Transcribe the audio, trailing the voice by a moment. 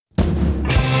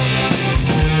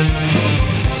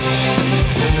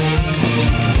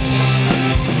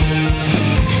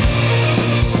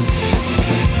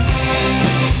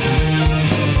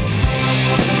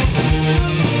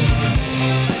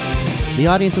The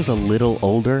audience was a little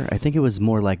older. I think it was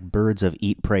more like Birds of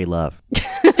Eat, Pray, Love.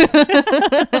 Stupid.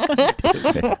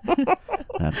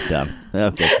 That's dumb.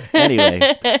 Okay. Anyway,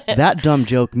 that dumb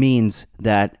joke means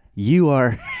that you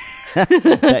are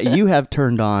that you have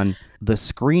turned on the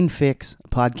Screen Fix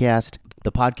podcast,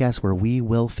 the podcast where we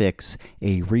will fix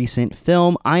a recent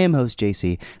film. I am host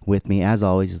JC. With me, as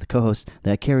always, is the co-host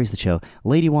that carries the show,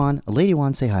 Lady Juan. Lady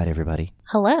Juan, say hi to everybody.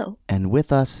 Hello. And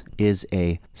with us is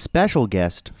a special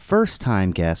guest,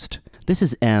 first-time guest. This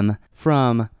is M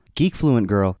from Geek Fluent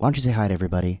Girl. Why don't you say hi to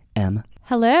everybody, M?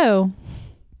 Hello.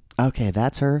 Okay,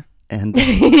 that's her. And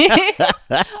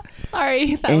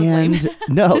sorry, that was lame.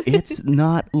 No, it's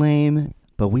not lame,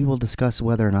 but we will discuss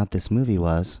whether or not this movie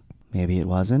was. Maybe it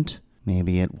wasn't.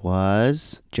 Maybe it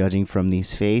was. Judging from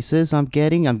these faces I'm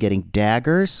getting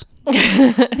daggers.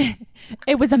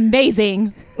 It was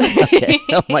amazing. Okay.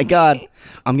 Oh my God.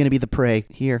 I'm going to be the prey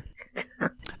here.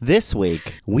 This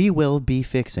week, we will be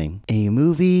fixing a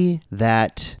movie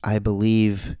that I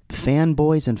believe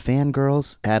fanboys and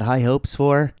fangirls had high hopes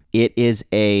for. It is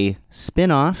a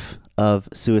spin-off of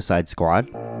Suicide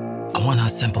Squad. I want to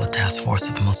assemble a task force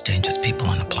of the most dangerous people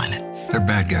on the planet. They're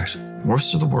bad guys.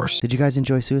 Worst of the worst. Did you guys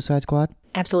enjoy Suicide Squad?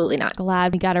 Absolutely not.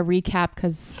 Glad we got a recap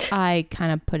because I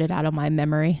kind of put it out of my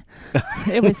memory.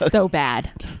 It was so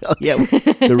bad. Oh, yeah.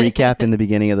 The recap in the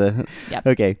beginning of the... Yep.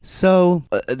 Okay. So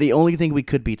the only thing we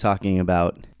could be talking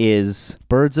about is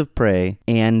Birds of Prey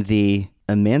and the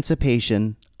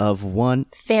emancipation of one...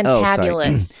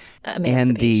 Fantabulous emancipation.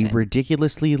 And the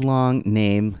ridiculously long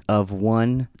name of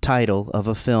one title of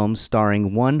a film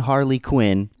starring one Harley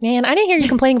Quinn. Man, I didn't hear you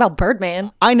complaining about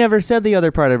Birdman. I never said the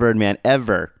other part of Birdman,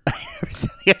 ever.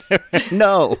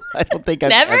 No, I don't think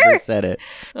I've ever said it.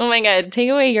 Oh my God, take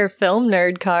away your film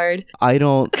nerd card. I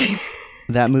don't...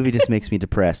 That movie just makes me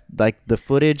depressed. Like the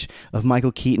footage of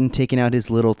Michael Keaton taking out his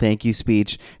little thank you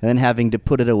speech and then having to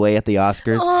put it away at the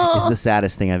Oscars is the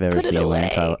saddest thing I've ever seen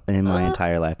in my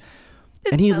entire life.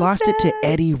 And he lost it to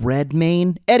Eddie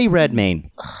Redmayne. Eddie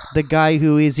Redmayne, the guy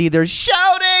who is either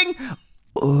shouting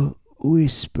or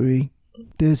whispering.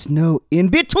 There's no in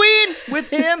between with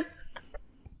him.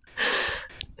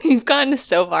 You've gone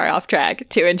so far off track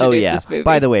to introduce this movie.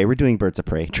 By the way, we're doing Birds of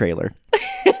Prey trailer.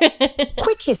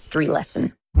 Quick history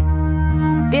lesson.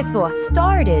 This all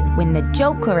started when the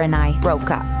Joker and I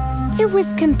broke up. It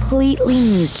was completely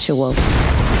mutual.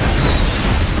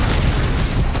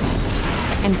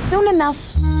 And soon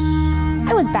enough,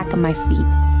 I was back on my feet,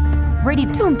 ready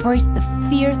to embrace the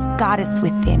fierce goddess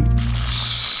within.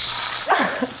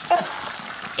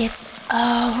 It's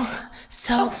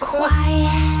so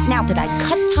quiet. Now that I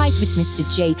cut ties with Mr.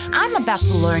 J, I'm about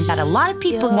to learn that a lot of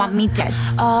people want me dead.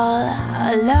 All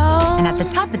alone. And at the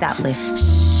top of that list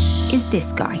is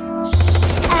this guy.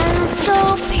 And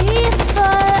so peaceful.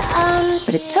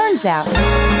 But it turns out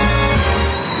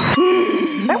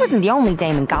I wasn't the only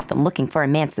dame in Gotham looking for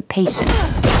emancipation.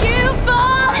 You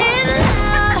fall in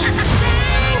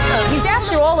love. He's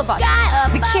after all of us.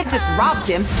 We can't just rob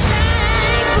him.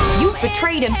 You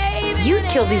betrayed him. You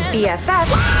killed his BFF.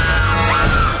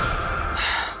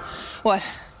 What?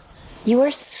 You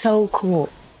are so cool.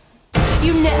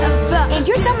 You never. And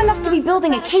you're dumb enough to be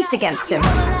building a case against him.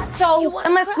 So,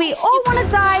 unless we all want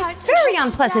to die very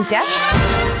unpleasant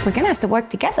deaths, we're gonna have to work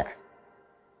together.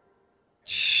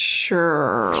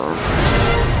 Sure.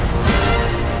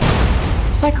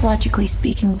 Psychologically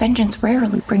speaking, vengeance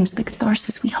rarely brings the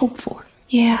catharsis we hope for.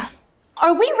 Yeah.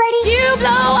 Are we ready? You blow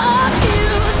up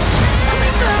fuse.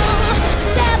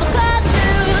 Devil clouds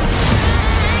news.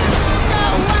 So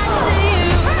what's the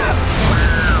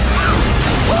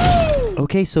use?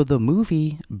 Okay, so the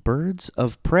movie Birds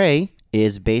of Prey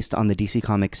is based on the DC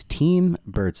Comics team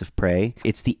Birds of Prey.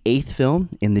 It's the 8th film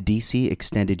in the DC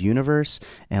Extended Universe,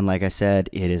 and like I said,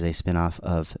 it is a spin-off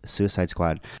of Suicide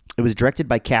Squad. It was directed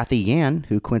by Kathy Yan,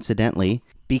 who coincidentally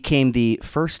became the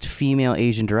first female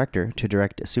Asian director to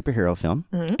direct a superhero film,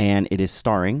 and it is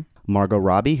starring Margot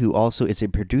Robbie, who also is a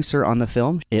producer on the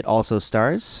film. It also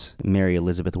stars Mary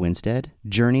Elizabeth Winstead,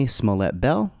 Journey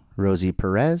Smollett-Bell, Rosie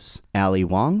Perez, Ali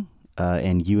Wong,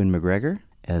 and Ewan McGregor,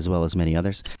 as well as many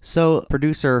others. So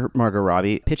producer Margot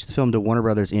Robbie pitched the film to Warner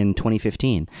Brothers in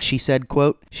 2015. She said,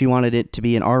 quote, she wanted it to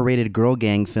be an R-rated girl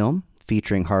gang film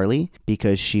featuring Harley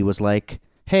because she was like,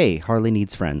 hey, Harley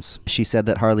needs friends. She said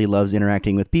that Harley loves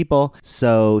interacting with people,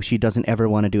 so she doesn't ever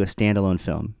want to do a standalone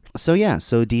film. So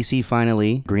DC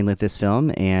finally greenlit this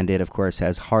film, and it, of course,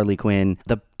 has Harley Quinn.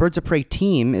 The Birds of Prey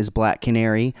team is Black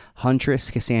Canary,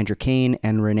 Huntress, Cassandra Cain,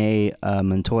 and Renee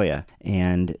Montoya,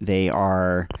 and they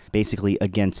are basically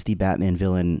against the Batman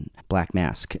villain Black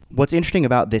Mask. What's interesting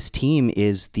about this team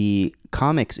is the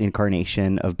comics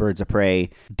incarnation of Birds of Prey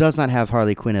does not have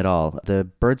Harley Quinn at all. The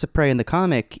Birds of Prey in the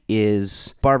comic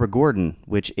is Barbara Gordon,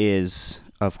 which is,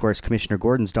 of course, Commissioner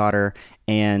Gordon's daughter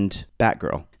and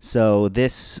Batgirl. So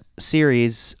this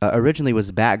series originally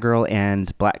was Batgirl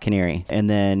and Black Canary, and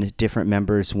then different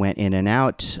members went in and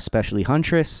out, especially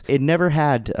Huntress. It never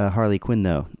had Harley Quinn,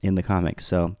 though, in the comics,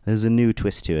 so there's a new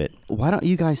twist to it. Why don't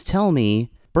you guys tell me,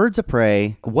 Birds of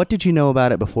Prey, what did you know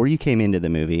about it before you came into the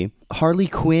movie? Harley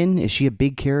Quinn, is she a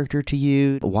big character to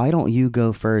you? Why don't you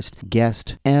go first?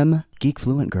 Guest M, Geek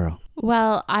Fluent Girl.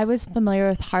 Well, I was familiar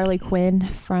with Harley Quinn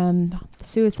from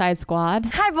Suicide Squad.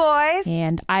 Hi, boys.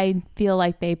 And I feel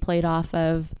like they played off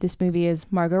of this movie as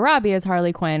Margot Robbie as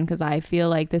Harley Quinn, because I feel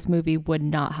like this movie would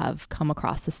not have come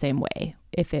across the same way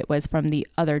if it was from the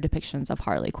other depictions of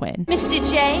Harley Quinn. Mr.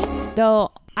 J.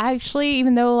 Though, actually,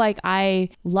 even though like I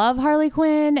love Harley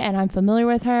Quinn and I'm familiar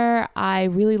with her, I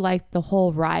really liked the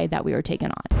whole ride that we were taking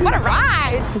on. What a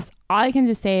ride! Because all I can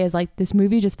just say is like this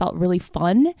movie just felt really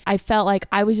fun. I felt like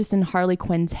I was just in Harley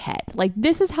Quinn's head. Like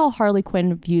this is how Harley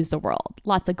Quinn views the world.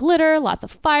 Lots of glitter, lots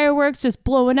of fireworks, just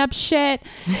blowing up shit.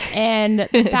 And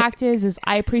the fact is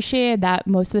I appreciated that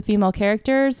most of the female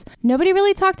characters, nobody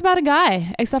really talked about a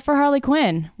guy except for Harley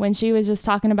Quinn when she was just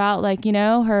talking about like, you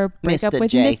know, her breakup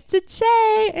with Mr.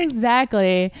 J.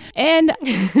 Exactly. And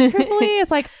truthfully,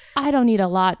 it's like, I don't need a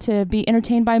lot to be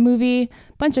entertained by a movie.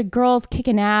 Bunch of girls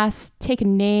kicking ass,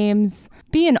 taking names,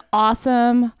 being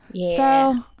awesome. Yeah.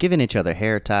 So Giving each other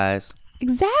hair ties.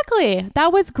 exactly.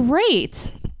 That was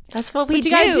great. That's what That's what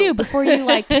you gotta do before you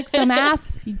like kick some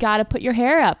ass. You gotta put your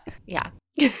hair up. Yeah.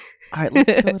 All right,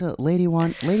 let's go to Lady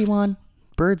One. Lady One,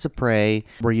 Birds of Prey.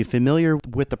 Were you familiar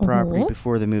with the property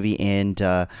before the movie? And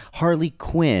Harley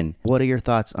Quinn, what are your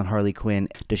thoughts on Harley Quinn?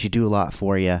 Does she do a lot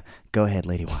for you? Go ahead,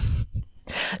 Lady One.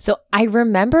 So I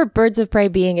remember Birds of Prey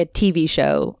being a TV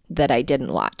show that I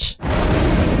didn't watch.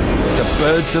 The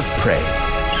Birds of Prey.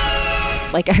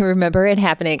 Like I remember it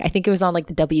happening. I think it was on like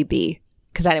the WB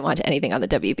because I didn't watch anything on the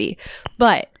WB.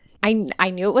 But I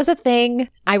knew it was a thing.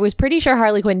 I was pretty sure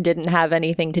Harley Quinn didn't have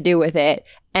anything to do with it.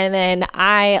 And then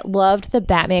I loved the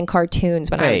Batman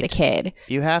cartoons when I was a kid.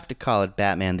 You have to call it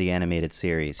Batman the Animated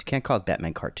Series. You can't call it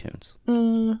Batman cartoons.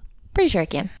 Pretty sure I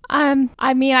can.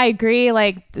 I mean, I agree.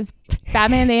 Like this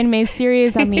Batman the Animated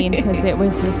Series. I mean, because it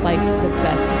was just like the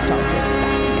best, darkest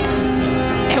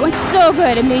Batman. It was so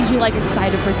good. It made you like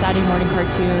excited for Saturday morning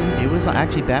cartoons. It was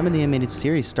actually Batman the Animated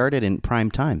Series started in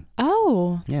prime time.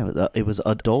 Oh. Yeah, it was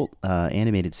adult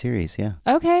animated series. Yeah.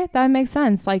 Okay, that makes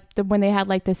sense. Like when they had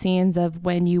like the scenes of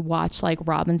when you watch like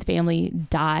Robin's family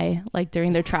die, like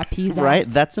during their trapeze act. Right.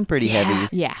 That's some pretty heavy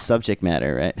Yeah. subject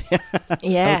matter, right?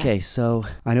 Yeah. Okay, so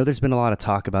I know there's been a lot of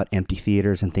talk about empty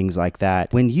theaters and things like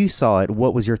that. When you saw it,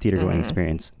 what was your theater going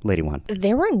experience, Lady One?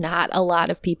 There were not a lot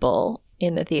of people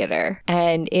in the theater.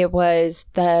 And it was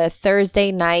the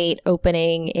Thursday night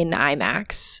opening in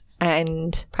IMAX.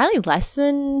 And probably less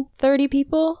than 30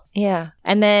 people. Yeah.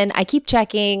 And then I keep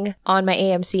checking on my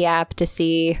AMC app to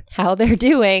see how they're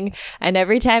doing. And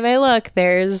every time I look,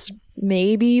 there's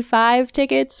maybe 5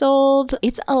 tickets sold.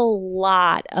 It's a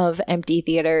lot of empty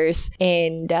theaters.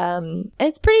 And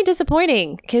it's pretty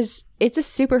disappointing because it's a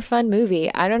super fun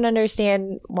movie. I don't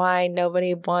understand why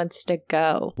nobody wants to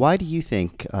go. Why do you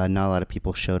think not a lot of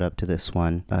people showed up to this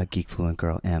one, Geek Fluent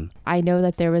Girl M? I know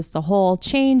that there was the whole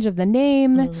change of the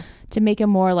name to make it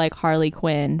more like Harley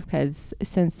Quinn, because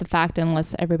since the fact,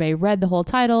 unless everybody read the whole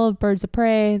title of Birds of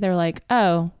Prey, they're like,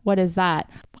 oh, what is that?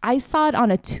 I saw it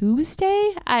on a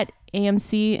Tuesday at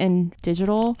AMC and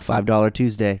digital. $5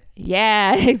 Tuesday.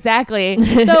 Yeah, exactly.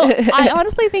 So I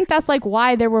honestly think that's like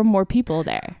why there were more people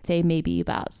there. Say maybe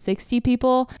about 60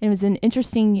 people. It was an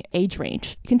interesting age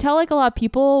range. You can tell like a lot of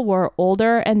people were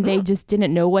older and they just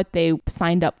didn't know what they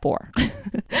signed up for.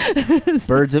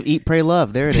 Birds of Eat, Pray,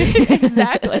 Love. There it is.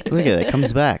 Exactly. Look at it. It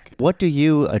comes back. What do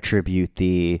you attribute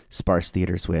the sparse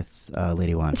theaters with,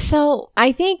 Lady One? So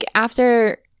I think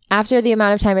after the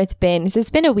amount of time it's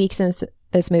been a week since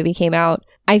this movie came out,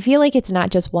 I feel like it's not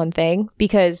just one thing,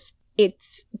 because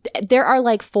there are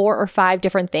like 4 or 5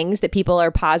 different things that people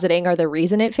are positing are the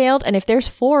reason it failed. And if there's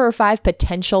 4 or 5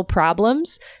 potential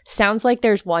problems, sounds like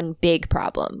there's one big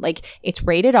problem. Like it's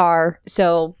rated R,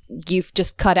 so you've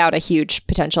just cut out a huge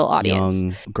potential audience.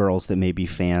 Young girls that may be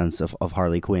fans of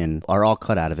Harley Quinn are all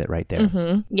cut out of it right there.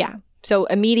 Mm-hmm. Yeah. So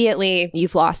immediately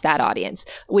you've lost that audience,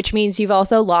 which means you've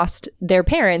also lost their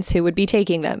parents who would be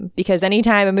taking them. Because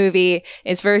anytime a movie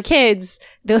is for kids,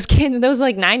 those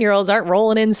like 9-year-olds aren't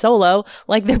rolling in solo.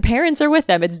 Like their parents are with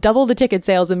them. It's double the ticket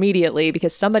sales immediately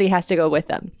because somebody has to go with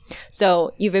them.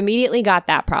 So you've immediately got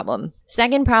that problem.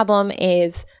 Second problem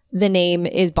is the name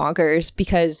is bonkers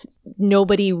because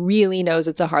nobody really knows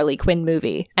it's a Harley Quinn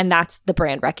movie. And that's the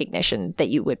brand recognition that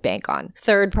you would bank on.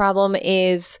 Third problem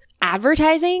is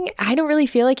advertising. I don't really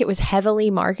feel like it was heavily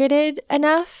marketed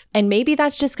enough. And maybe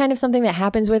that's just kind of something that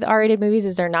happens with R-rated movies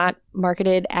is they're not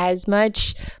marketed as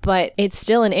much, but it's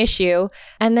still an issue.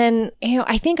 And then,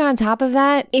 I think on top of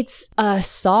that, it's a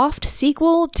soft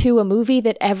sequel to a movie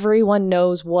that everyone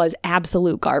knows was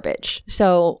absolute garbage.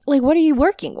 So, like, what are you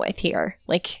working with here?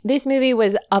 Like, this movie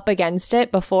was up against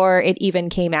it before it even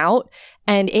came out.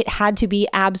 And it had to be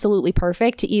absolutely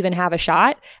perfect to even have a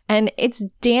shot. And it's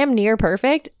damn near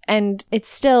perfect. And it's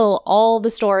still, all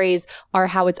the stories are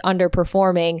how it's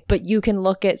underperforming. But you can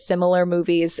look at similar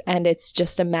movies and it's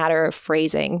just a matter of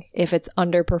phrasing if it's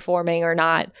underperforming or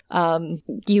not.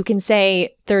 You can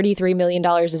say $33 million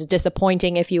is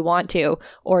disappointing if you want to,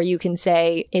 or you can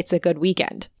say it's a good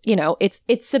weekend.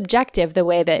 It's subjective the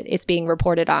way that it's being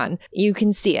reported on. You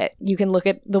can see it. You can look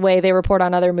at the way they report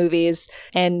on other movies,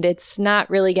 and it's not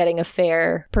really getting a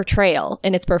fair portrayal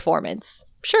in its performance.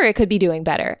 Sure, it could be doing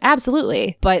better.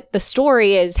 Absolutely. But the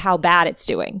story is how bad it's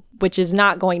doing, which is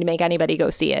not going to make anybody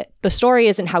go see it. The story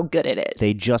isn't how good it is.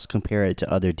 They just compare it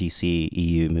to other DC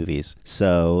EU movies.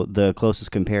 So the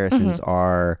closest comparisons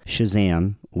are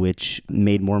Shazam, which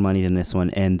made more money than this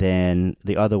one. And then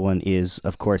the other one is,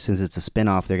 of course, since it's a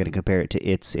spinoff, they're going to compare it to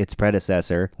its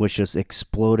predecessor, which just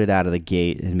exploded out of the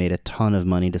gate and made a ton of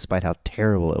money despite how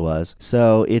terrible it was.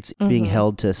 So it's being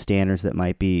held to standards that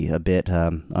might be a bit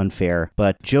unfair.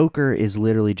 But Joker is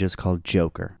literally just called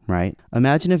Joker, right?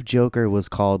 Imagine if Joker was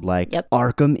called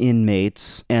Arkham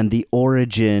Inmates and the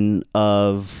origin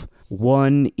of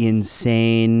one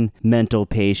insane mental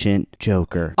patient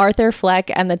Joker. Arthur Fleck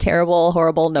and the terrible,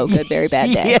 horrible, no good, very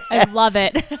bad day. Yes. I love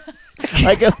it.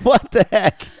 What the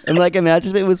heck? And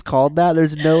imagine if it was called that.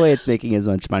 There's no way it's making as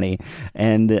much money.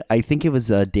 And I think it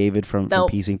was David from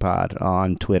Piecing Pod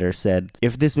on Twitter said,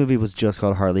 if this movie was just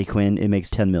called Harley Quinn, it makes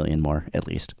 10 million more, at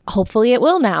least. Hopefully it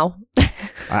will now.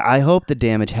 I hope the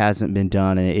damage hasn't been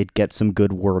done and it gets some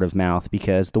good word of mouth,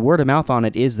 because the word of mouth on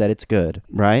it is that it's good,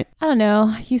 right? I don't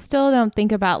know. You still don't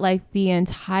think about the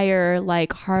entire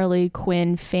Harley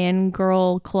Quinn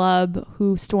fangirl club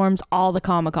who storms all the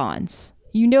Comic-Cons.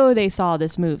 They saw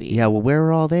this movie. Yeah, well, where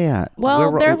are all they at?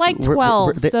 Well, they're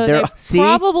 12, so they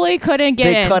probably couldn't get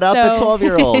in. They cut out the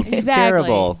 12-year-olds. Exactly.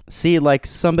 Terrible. See,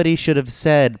 somebody should have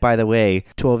said, by the way,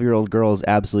 12-year-old girls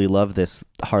absolutely love this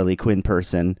Harley Quinn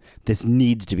person. This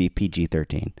needs to be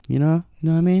PG-13. You know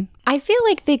what I mean? I feel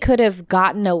like they could have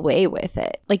gotten away with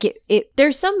it.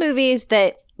 There's some movies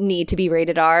that need to be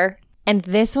rated R, and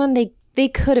this one they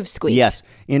could have squeaked. Yes.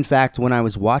 In fact, when I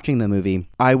was watching the movie,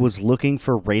 I was looking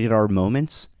for rated R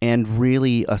moments. And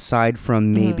really, aside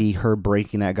from maybe her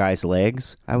breaking that guy's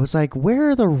legs, I was like,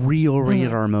 where are the real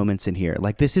rated R moments in here?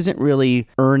 This isn't really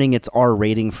earning its R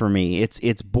rating for me.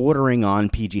 It's bordering on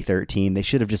PG-13. They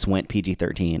should have just went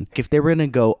PG-13. If they were going to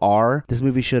go R, this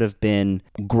movie should have been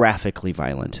graphically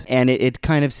violent. And it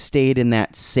kind of stayed in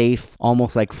that safe,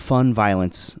 almost fun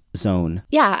violence zone.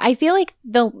 Yeah, I feel like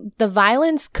the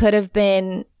violence could have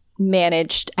been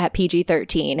managed at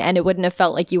PG-13 and it wouldn't have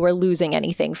felt like you were losing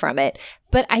anything from it.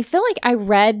 But I feel like I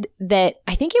read that,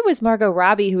 I think it was Margot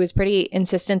Robbie who was pretty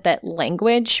insistent that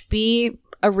language be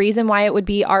a reason why it would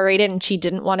be R-rated, and she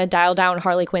didn't want to dial down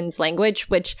Harley Quinn's language,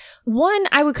 which, one,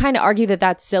 I would kind of argue that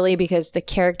that's silly because the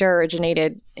character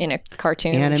originated in a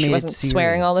cartoon. Animated she wasn't series.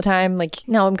 Swearing all the time.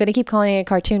 No, I'm going to keep calling it a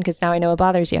cartoon because now I know it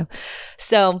bothers you.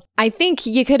 So I think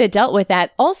you could have dealt with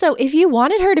that. Also, if you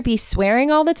wanted her to be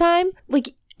swearing all the time,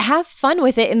 have fun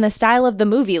with it in the style of the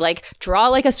movie.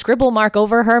 Draw a scribble mark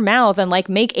over her mouth and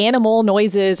make animal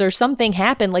noises or something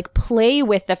happen. Play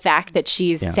with the fact that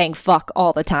she's saying fuck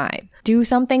all the time. Do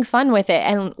something fun with it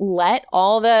and let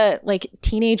all the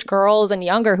teenage girls and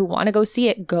younger who want to go see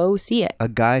it. A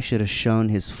guy should have shown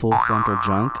his full frontal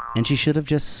junk, and she should have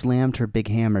just slammed her big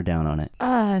hammer down on it.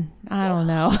 I don't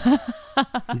know.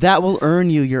 That will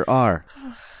earn you your R.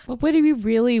 But would we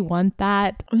really want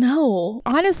that? No.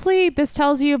 Honestly, this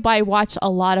tells you I watch a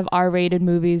lot of R-rated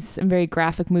movies and very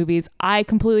graphic movies. I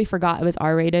completely forgot it was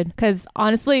R-rated because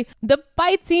honestly, the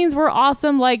fight scenes were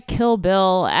awesome, like Kill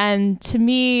Bill. And to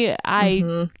me,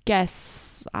 I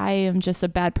guess I am just a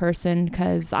bad person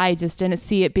because I just didn't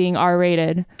see it being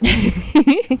R-rated.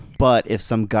 But if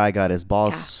some guy got his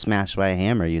balls smashed by a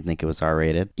hammer, you'd think it was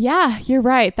R-rated. Yeah, you're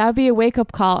right. That would be a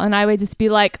wake-up call, and I would just be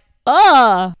like,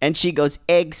 ugh. And she goes,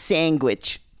 egg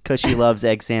sandwich, because she loves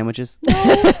egg sandwiches.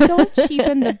 No, don't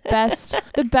cheapen the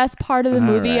best part of the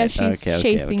movie right. as she's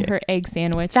chasing her egg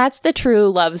sandwich. That's the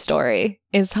true love story,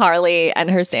 is Harley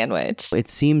and her sandwich. It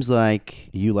seems like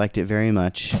you liked it very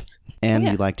much, and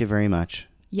you liked it very much.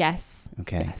 Yes.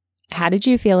 Okay. How did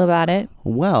you feel about it?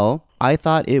 Well, I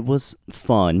thought it was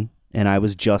fun, and I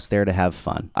was just there to have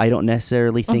fun. I don't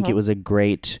necessarily think it was a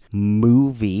great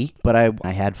movie, but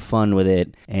I had fun with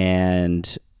it,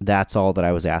 and that's all that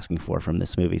I was asking for from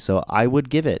this movie. So I would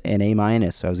give it an A-. I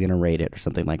was going to rate it or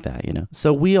something like that, you know?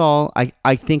 So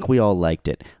I think we all liked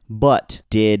it. But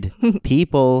did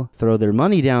people throw their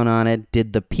money down on it?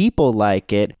 Did the people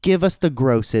like it? Give us the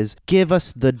grosses. Give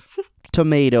us the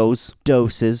tomatoes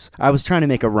doses. I was trying to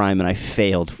make a rhyme and I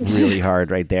failed really hard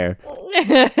right there.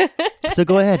 So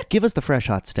go ahead. Give us the fresh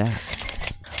hot stats.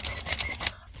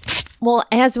 Well,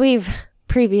 as we've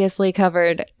previously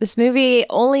covered, this movie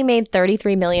only made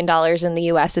 $33 million in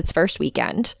the US its first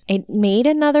weekend. It made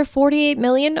another $48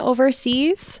 million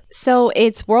overseas. So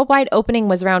its worldwide opening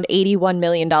was around $81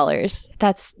 million.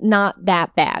 That's not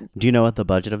that bad. Do you know what the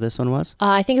budget of this one was?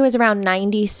 I think it was around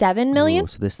 $97 million. Ooh,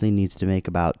 so this thing needs to make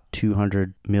about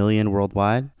 $200 million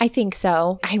worldwide? I think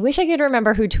so. I wish I could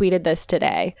remember who tweeted this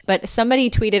today, but somebody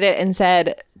tweeted it and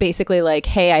said basically like,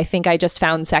 hey, I think I just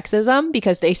found sexism,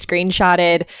 because they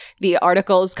screenshotted the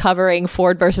articles covering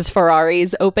Ford versus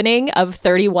Ferrari's opening of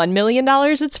 $31 million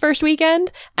its first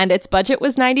weekend, and its budget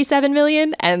was $97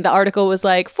 million. And the article was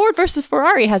like, Ford versus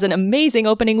Ferrari has an amazing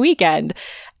opening weekend.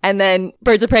 And then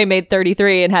Birds of Prey made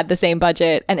 33 and had the same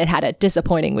budget, and it had a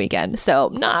disappointing weekend. So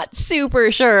not super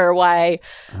sure why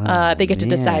they get to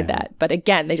decide that. But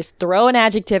again, they just throw an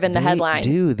adjective in the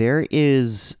headline. There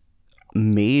is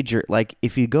major, like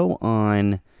if you go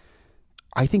on,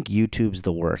 I think YouTube's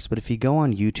the worst, but if you go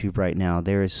on YouTube right now,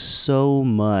 there is so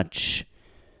much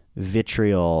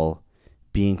vitriol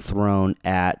being thrown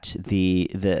at the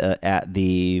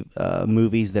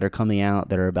movies that are coming out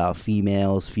that are about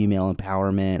female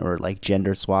empowerment or like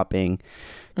gender swapping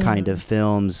kind of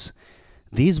films.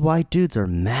 These white dudes are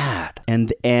mad,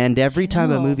 and every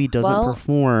time a movie doesn't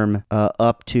perform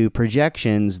up to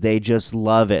projections, they just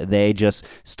love it. They just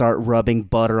start rubbing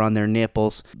butter on their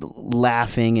nipples,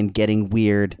 laughing and getting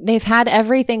weird. They've had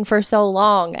everything for so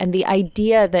long, and the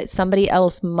idea that somebody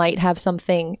else might have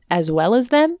something as well as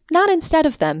them, not instead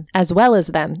of them, as well as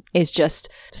them, is just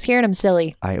scaring them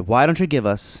silly. Why don't you give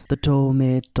us the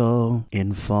Tomato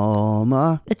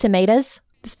Informer? The tomatoes.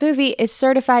 This movie is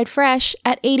certified fresh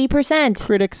at 80%.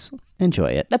 Critics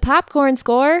enjoy it. The popcorn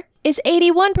score is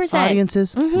 81%.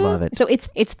 Audiences love it. So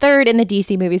it's third in the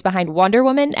DC movies behind Wonder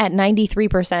Woman at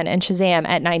 93% and Shazam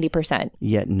at 90%.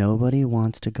 Yet nobody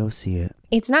wants to go see it.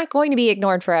 It's not going to be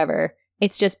ignored forever.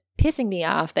 It's just pissing me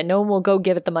off that no one will go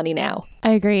give it the money now.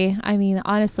 I agree. I mean,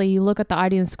 honestly, you look at the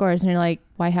audience scores and you're like,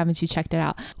 why haven't you checked it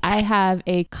out? I have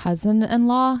a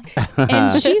cousin-in-law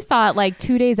and she saw it like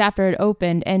 2 days after it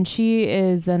opened, and she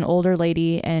is an older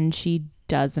lady and she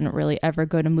doesn't really ever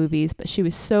go to movies, but she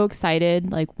was so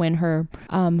excited like when her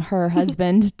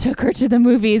husband took her to the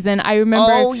movies. And I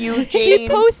remember she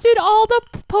posted all the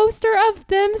poster of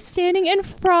them standing in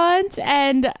front,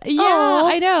 and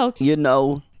I know. You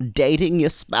know, dating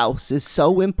your spouse is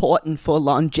so important for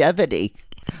longevity.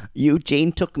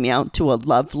 Eugene took me out to a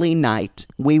lovely night.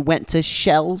 We went to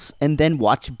Shells and then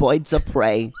watched Birds of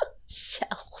Prey.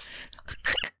 Shells.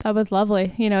 That was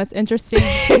lovely. You know, it's interesting.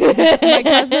 My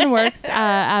cousin works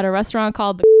at a restaurant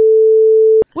called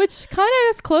which kind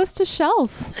of is close to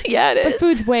Shells. Yeah, it is. The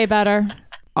food's way better.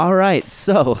 All right,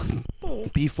 so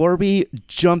before we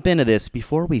jump into this,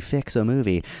 before we fix a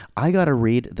movie, I gotta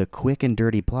read the quick and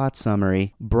dirty plot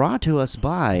summary brought to us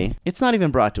by, it's not even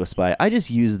brought to us by, I just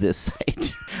use this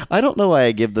site. I don't know why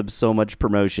I give them so much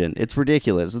promotion. It's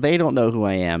ridiculous. They don't know who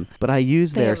I am, but I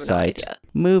use their site.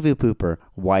 Movie Pooper,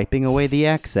 wiping away the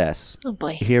excess. Oh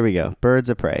boy. Here we go. Birds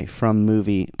of Prey from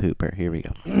Movie Pooper. Here we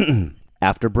go.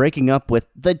 After breaking up with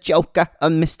the Joker,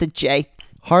 Mr. J,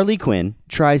 Harley Quinn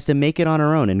tries to make it on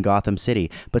her own in Gotham City,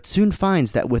 but soon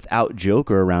finds that without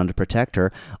Joker around to protect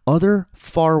her, other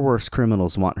far worse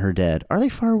criminals want her dead. Are they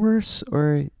far worse?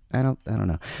 Or I don't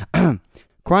know.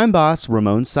 Crime boss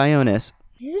Ramon Sionis.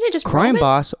 Isn't it just Crime Roman?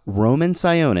 boss Roman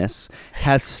Sionis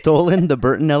has stolen the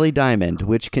Bertinelli diamond,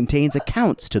 which contains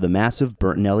accounts to the massive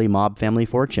Bertinelli mob family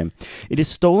fortune. It is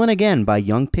stolen again by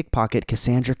young pickpocket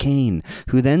Cassandra Cain,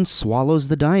 who then swallows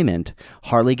the diamond.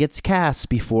 Harley gets cast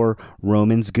before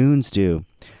Roman's goons do.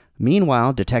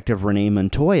 Meanwhile, Detective Renee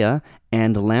Montoya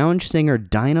and lounge singer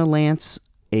Dinah Lance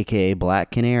aka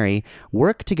Black Canary,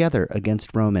 work together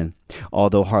against Roman.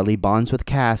 Although Harley bonds with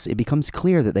Cass, it becomes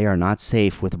clear that they are not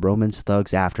safe with Roman's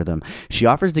thugs after them. She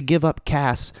offers to give up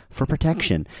Cass for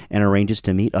protection and arranges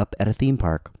to meet up at a theme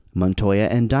park. Montoya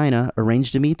and Dinah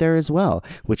arrange to meet there as well,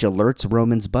 which alerts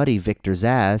Roman's buddy Victor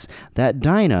Zsasz that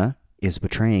Dinah is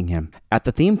betraying him. At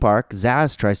the theme park,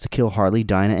 Zsasz tries to kill Harley,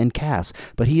 Dinah, and Cass,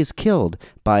 but he is killed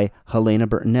by Helena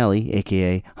Bertinelli,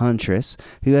 aka Huntress,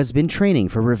 who has been training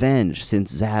for revenge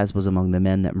since Zsasz was among the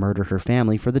men that murdered her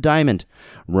family for the diamond.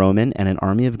 Roman and an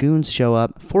army of goons show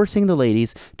up, forcing the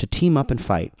ladies to team up and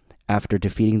fight. After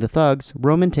defeating the thugs,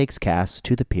 Roman takes Cass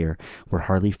to the pier, where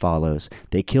Harley follows.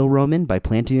 They kill Roman by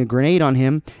planting a grenade on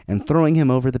him and throwing him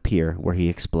over the pier, where he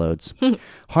explodes.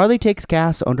 Harley takes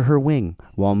Cass under her wing,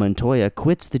 while Montoya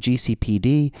quits the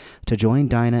GCPD to join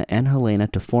Dinah and Helena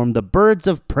to form the Birds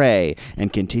of Prey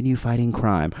and continue fighting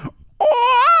crime.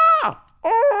 That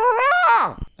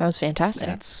was fantastic.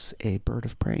 That's a bird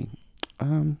of prey.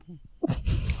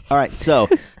 All right, so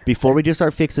before we just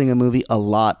start fixing a movie, a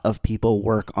lot of people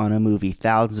work on a movie.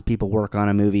 Thousands of people work on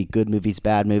a movie, good movies,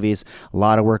 bad movies. A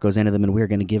lot of work goes into them, and we're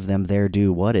going to give them their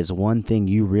due. What is one thing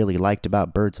you really liked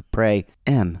about Birds of Prey?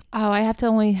 M. Oh, I have to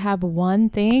only have one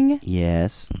thing?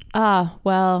 Yes.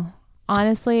 Well,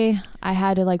 honestly, I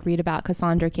had to read about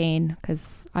Cassandra Cain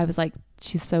because I was like,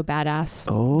 she's so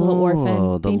badass. Oh, little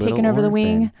orphan being taken over the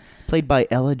wing. Played by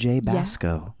Ella J.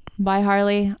 Basco. Yeah. By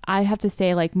Harley. I have to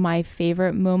say, my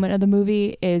favorite moment of the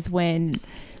movie is when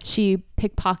she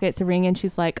pickpockets a ring and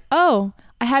she's like, oh,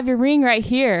 I have your ring right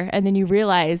here. And then you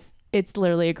realize it's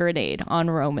literally a grenade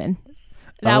on Roman.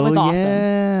 That was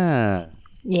awesome.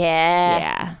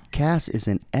 Yeah. Cass is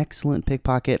an excellent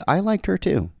pickpocket. I liked her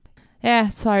too. Yeah,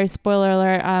 sorry, spoiler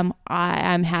alert.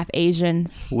 I'm half Asian.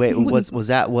 Wait, was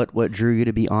that what drew you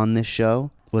to be on this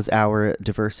show? Was our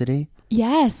diversity?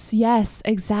 Yes,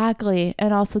 exactly.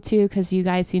 And also too, because you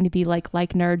guys seem to be like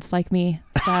nerds like me.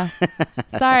 So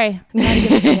sorry. I'm not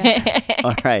giving it to you.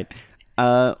 All right.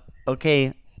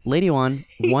 Okay, Lady One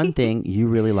thing you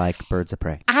really like Birds of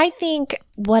Prey. I think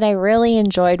what I really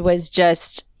enjoyed was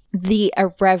just the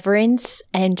irreverence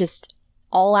and just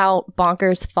all out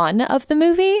bonkers fun of the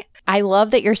movie. I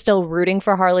love that you're still rooting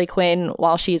for Harley Quinn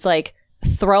while she's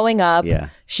throwing up. Yeah.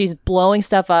 She's blowing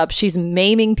stuff up. She's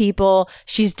maiming people.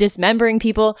 She's dismembering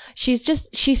people.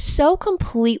 She's so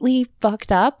completely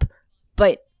fucked up,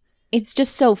 but it's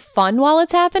just so fun while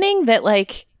it's happening that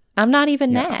I'm not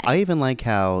even mad. I even like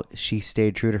how she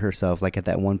stayed true to herself, at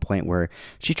that one point where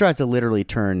she tries to literally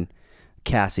turn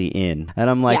Cassie in. And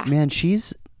I'm like, man,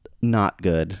 she's not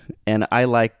good. And I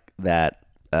like that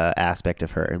aspect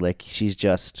of her. She's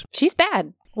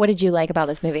bad. What did you like about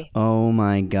this movie? Oh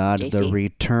my God, JC? The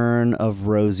return of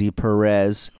Rosie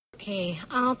Perez. Okay,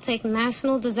 I'll take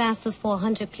natural disasters for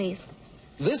 100, please.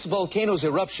 This volcano's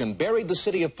eruption buried the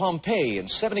city of Pompeii in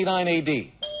 79 AD.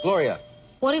 Gloria.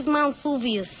 What is Mount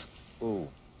Vesuvius? Ooh,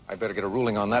 I better get a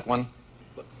ruling on that one.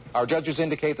 Our judges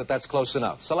indicate that that's close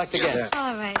enough. Select again.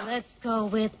 All right, let's go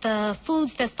with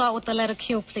foods that start with the letter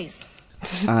Q, please.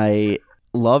 I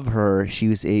love her. She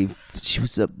was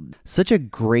such a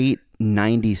great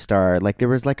 90s star. There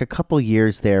was a couple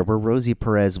years there where Rosie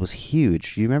Perez was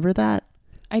huge. Do you remember that?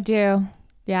 I do.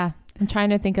 Yeah. I'm trying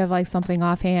to think of something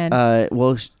offhand.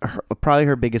 Probably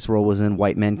her biggest role was in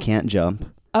White Men Can't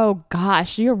Jump. Oh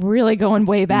gosh, you're really going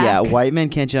way back. Yeah, White Men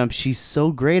Can't Jump. She's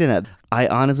so great in that. I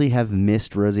honestly have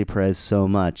missed Rosie Perez so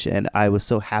much, and I was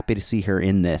so happy to see her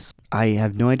in this. I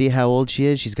have no idea how old she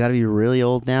is. She's got to be really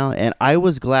old now, and I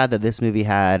was glad that this movie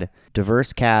had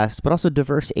diverse cast, but also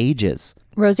diverse ages.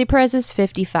 Rosie Perez is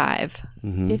 55.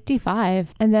 Mm-hmm.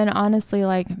 55. And then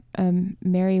honestly,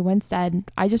 Mary Winstead,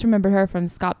 I just remember her from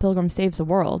Scott Pilgrim Saves the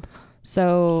World.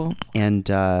 So. And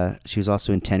she was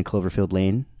also in 10 Cloverfield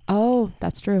Lane. Oh,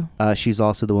 that's true. She's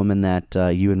also the woman that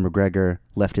Ewan McGregor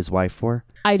left his wife for.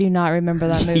 I do not remember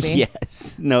that movie.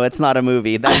 Yes. No, it's not a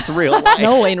movie. That's real life.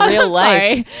 No, in real life.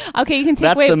 Sorry. Okay, you can take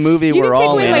That's away. The movie we're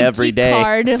all in every day.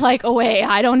 Card away.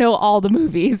 I don't know all the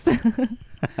movies.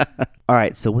 All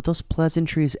right, so with those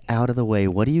pleasantries out of the way,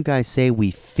 what do you guys say we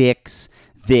fix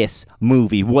this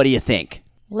movie? What do you think?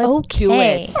 Let's do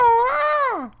it.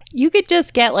 You could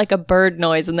just get a bird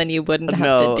noise and then you wouldn't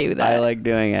have to do that. I like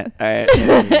doing it. All right.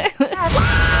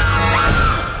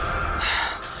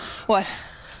 What?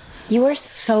 You are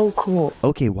so cool.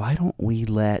 Okay, why don't we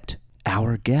let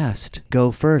our guest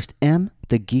go first? Em,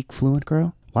 the geek fluent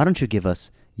girl, why don't you give us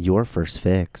your first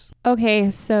fix? Okay,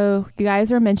 so you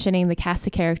guys were mentioning the cast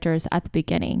of characters at the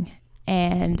beginning.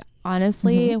 And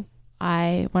honestly, when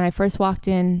I first walked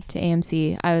into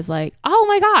AMC, I was like, oh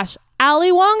my gosh,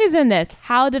 Ali Wong is in this.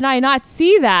 How did I not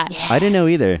see that? I didn't know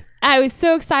either. I was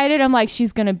so excited. I'm like,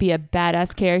 she's going to be a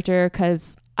badass character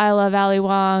because I love Ali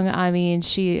Wong. I mean,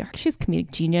 she's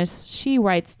comedic genius. She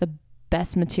writes the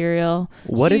best material.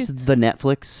 What is the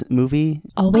Netflix movie?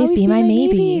 Always Be My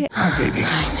Maybe. Oh, baby.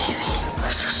 I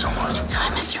missed you so much. I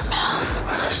missed your mouth.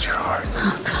 I missed your heart.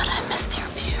 Oh, God, I missed your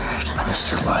beard. I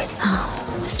missed your light.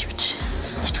 Oh, I missed your chin.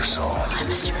 I missed your soul. I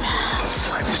missed your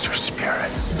ass. I missed your spirit.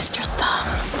 I missed your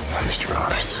thumbs. I missed your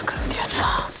eyes. You're so good with your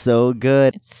thumbs. So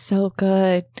good. It's so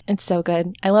good. It's so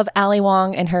good. I love Ali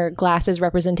Wong and her glasses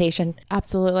representation.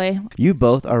 Absolutely. You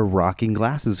both are rocking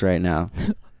glasses right now.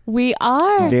 We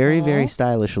are. Very, very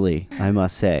stylishly, I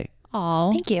must say.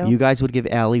 Aw. Thank you. You guys would give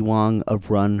Ali Wong a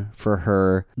run for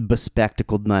her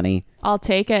bespectacled money. I'll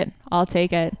take it.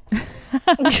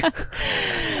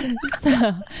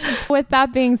 So, with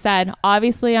that being said,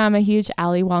 obviously I'm a huge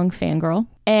Ali Wong fangirl.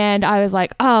 And I was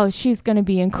like, oh, she's going to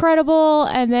be incredible.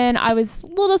 And then I was a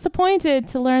little disappointed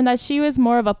to learn that she was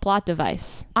more of a plot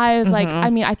device. I was like,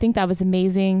 I mean, I think that was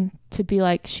amazing to be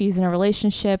like, she's in a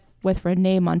relationship with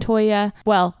Renee Montoya.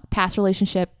 Well, past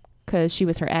relationship because she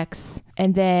was her ex.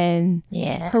 And then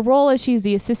her role is she's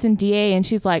the assistant DA and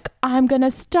she's like, I'm going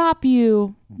to stop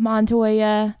you,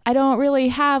 Montoya. I don't really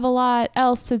have a lot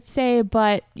else to say,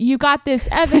 but you got this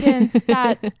evidence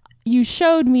that you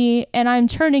showed me and I'm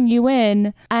turning you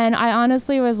in. And I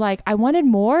honestly was like, I wanted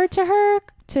more to her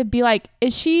to be like,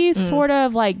 is she sort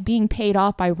of like being paid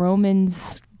off by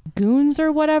Roman's goons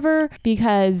or whatever?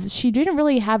 Because she didn't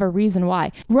really have a reason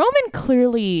why. Roman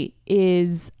clearly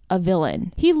is a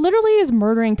villain. He literally is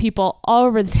murdering people all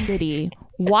over the city.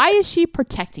 Why is she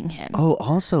protecting him? Oh,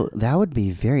 also, that would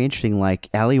be very interesting. Like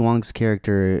Ali Wong's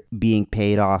character being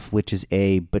paid off, which is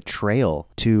a betrayal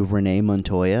to Renee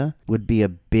Montoya, would be a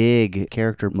big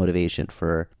character motivation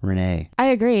for Renee. I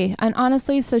agree. And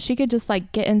honestly, so she could just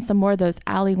like get in some more of those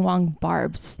Ali Wong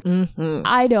barbs.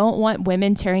 I don't want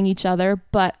women tearing each other,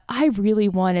 but I really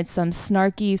wanted some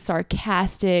snarky,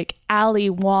 sarcastic Ali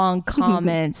Wong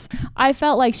comments. I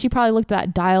felt like she probably looked at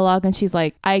that dialogue and she's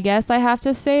like, I guess I have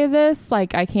to say this.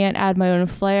 Like, I can't add my own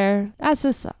flair. That's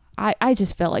just... I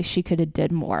just felt like she could have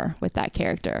did more with that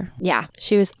character. Yeah,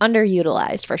 she was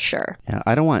underutilized for sure. Yeah,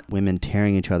 I don't want women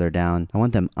tearing each other down. I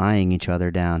want them eyeing each other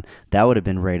down. That would have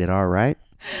been rated R, right?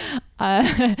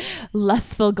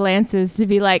 Lustful glances to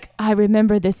be like, I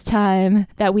remember this time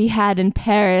that we had in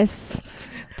Paris.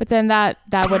 But then that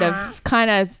would have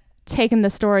kind of taken the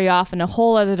story off in a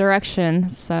whole other direction.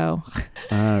 So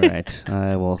all right,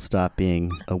 I will stop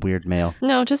being a weird male.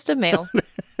 No, just a male.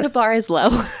 The bar is low.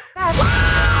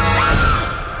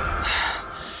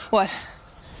 What?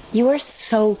 You are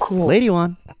so cool. Lady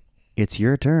One, it's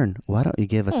your turn. Why don't you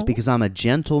give us, because I'm a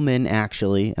gentleman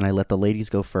actually, and I let the ladies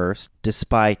go first,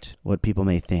 despite what people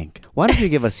may think. Why don't you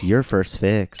give us your first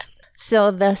fix?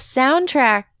 So the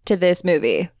soundtrack to this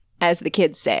movie, as the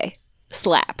kids say,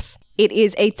 slaps. It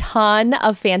is a ton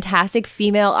of fantastic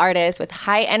female artists with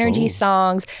high energy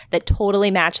songs that totally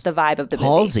match the vibe of the movie.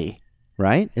 Halsey,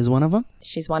 right, is one of them?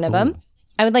 She's one of them.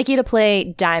 I would like you to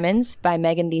play Diamonds by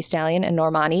Megan Thee Stallion and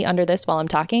Normani under this while I'm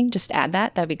talking. Just add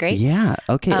that. That'd be great. Yeah.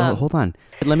 Okay. Hold on.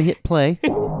 Let me hit play.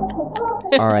 All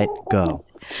right. Go.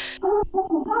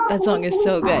 That song is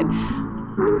so good.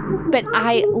 But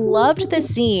I loved the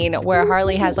scene where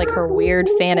Harley has like her weird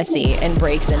fantasy and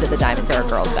breaks into the Diamonds Are a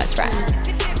Girl's Best Friend.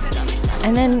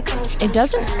 And then it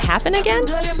doesn't happen again.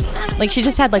 Like she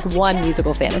just had like one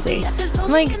musical fantasy.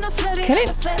 I'm like,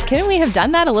 couldn't we have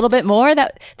done that a little bit more?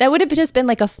 That would have just been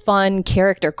like a fun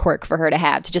character quirk for her to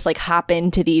have, to just like hop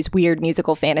into these weird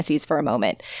musical fantasies for a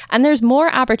moment. And there's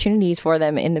more opportunities for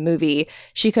them in the movie.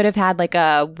 She could have had like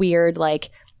a weird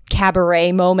like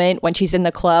cabaret moment when she's in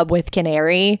the club with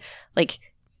Canary, like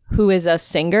who is a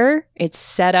singer. It's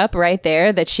set up right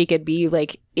there that she could be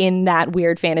like in that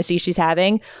weird fantasy she's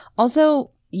having. Also,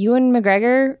 Ewan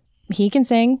McGregor, he can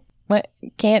sing. What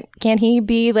can't he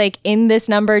be like in this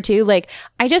number too? Like,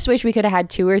 I just wish we could have had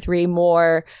 2 or 3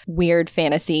 more weird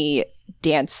fantasy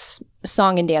dance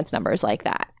song and dance numbers like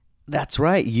that. That's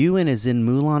right. Ewan is in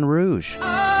Moulin Rouge.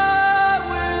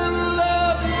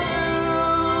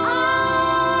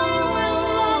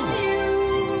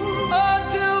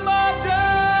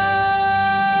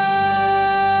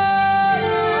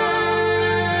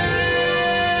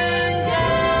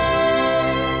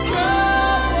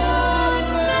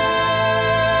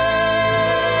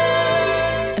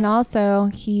 And also,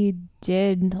 he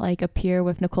did like appear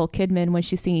with Nicole Kidman when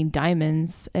she's singing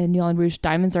Diamonds in Moulin Rouge.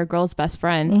 Diamonds Are a Girl's Best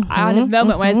Friend. I had a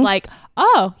moment where I was like,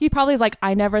 oh, he probably is like,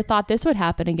 I never thought this would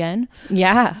happen again.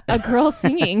 Yeah. A girl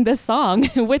singing this song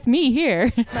with me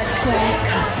here. Let's crack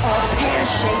or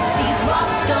pear-shaped these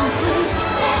rocks don't lose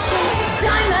their shape.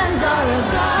 Diamonds are a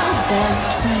girl's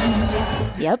best friend.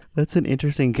 Yep. That's an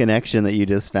interesting connection that you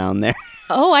just found there.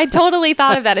 Oh, I totally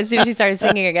thought of that as soon as she started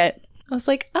singing it. I was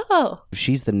like, oh.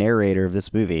 She's the narrator of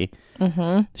this movie.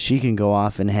 Mm-hmm. She can go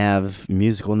off and have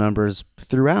musical numbers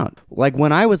throughout. Like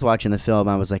when I was watching the film,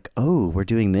 I was like, oh, we're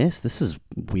doing this? This is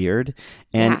weird.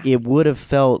 And it would have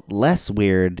felt less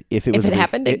weird if it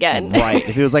happened again. Right.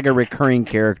 If it was like a recurring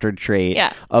character trait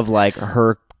of like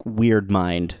her weird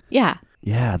mind. Yeah.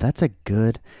 Yeah, that's a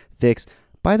good fix.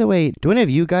 By the way, do any of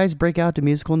you guys break out to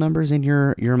musical numbers in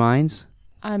your minds?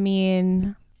 I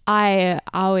mean, I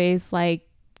always like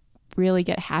really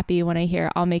get happy when I hear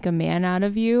 "I'll Make a Man Out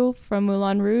of You" from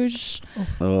Moulin Rouge.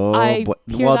 Oh, I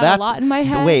hear that a lot in my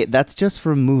head. Wait, that's just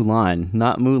from Mulan,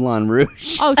 not Moulin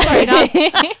Rouge. Oh, sorry.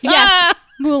 Yes,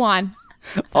 Mulan.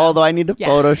 So, although I need to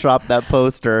Photoshop that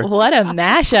poster. What a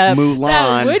mashup. Mulan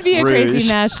That would be a Rouge.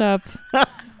 crazy mashup.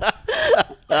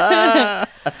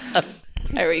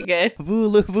 Are we good?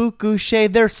 Voulez-vous coucher?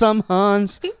 There's some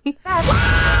Hans.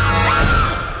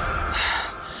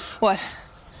 What?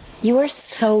 You are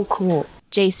so cool.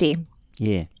 JC.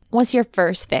 Yeah. What's your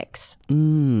first fix?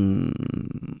 You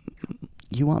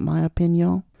want my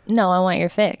opinion? No, I want your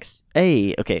fix.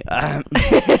 Hey, okay.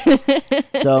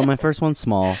 So my first one's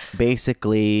small.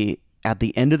 Basically, at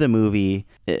the end of the movie,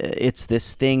 it's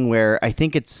this thing where I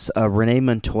think it's Renee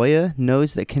Montoya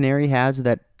knows that Canary has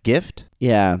that gift.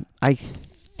 Yeah, I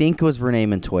think it was Renee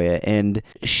Montoya, and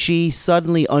she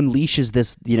suddenly unleashes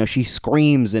this, she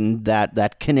screams, and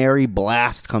that canary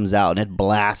blast comes out, and it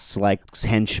blasts like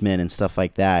henchmen and stuff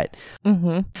like that.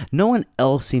 Mm-hmm. No one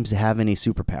else seems to have any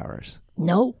superpowers.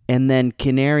 No. And then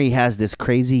Canary has this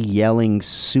crazy yelling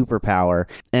superpower,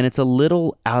 and it's a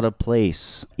little out of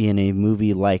place in a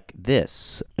movie like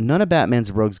this. None of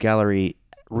Batman's Rogues Gallery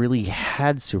really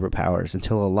had superpowers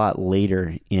until a lot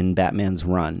later in Batman's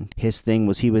run. His thing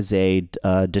was he was a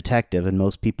detective, and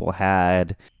most people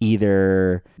had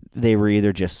they were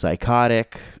either just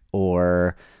psychotic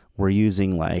or were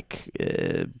using like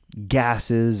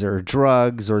gases or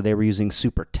drugs, or they were using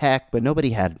super tech, but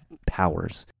nobody had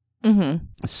powers. Mm-hmm.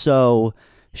 So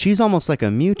she's almost like a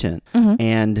mutant,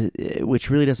 and which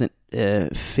really doesn't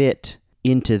fit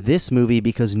into this movie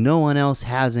because no one else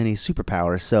has any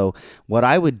superpowers. So what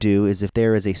I would do is if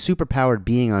there is a superpowered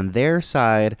being on their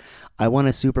side, I want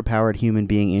a superpowered human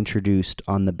being introduced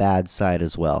on the bad side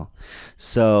as well.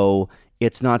 So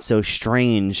it's not so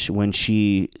strange when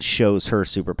she shows her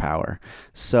superpower.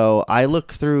 So I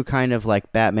looked through kind of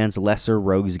like Batman's lesser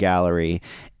rogues gallery,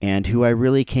 and who I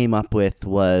really came up with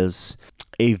was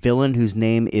a villain whose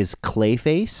name is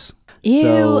Clayface.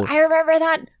 Ew, I remember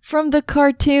that from the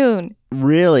cartoon.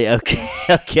 Really? Okay.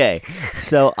 Okay.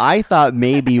 So I thought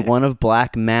maybe one of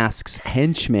Black Mask's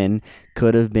henchmen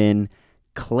could have been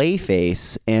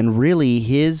Clayface, and really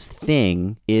his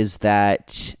thing is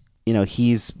that,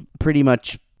 he's pretty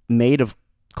much made of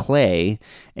clay,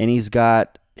 and he's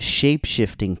got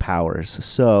shape-shifting powers.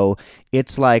 So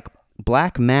it's like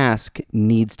Black Mask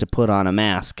needs to put on a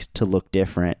mask to look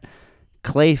different.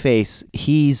 Clayface,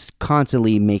 he's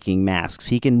constantly making masks.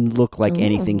 He can look like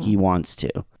anything he wants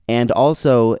to. And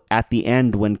also, at the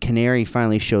end, when Canary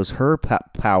finally shows her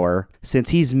power, since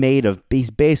he's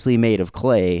basically made of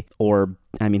clay, or,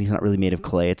 I mean, he's not really made of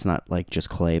clay, it's not like just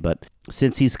clay, but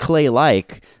since he's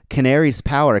clay-like, Canary's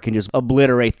power can just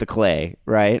obliterate the clay,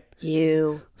 right?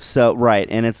 Ew. So, right,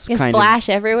 and it's kind of... splash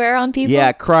everywhere on people?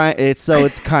 Yeah,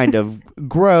 it's kind of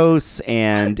gross,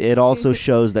 and it also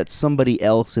shows that somebody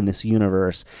else in this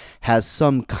universe has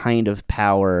some kind of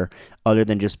power other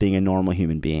than just being a normal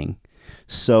human being.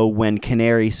 So when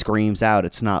Canary screams out,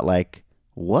 it's not like,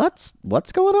 what's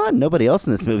going on? Nobody else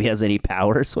in this movie has any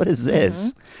powers. What is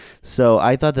this? Mm-hmm. So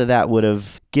I thought that would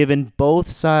have given both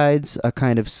sides a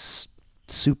kind of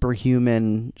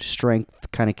superhuman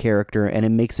strength kind of character, and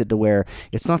it makes it to where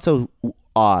it's not so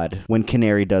odd when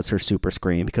Canary does her super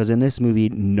scream, because in this movie,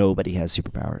 nobody has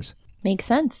superpowers. Makes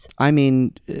sense. I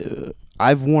mean,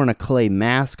 I've worn a clay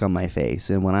mask on my face,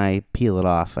 and when I peel it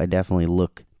off, I definitely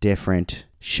look different.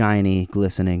 Shiny,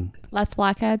 glistening. Less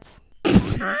blackheads.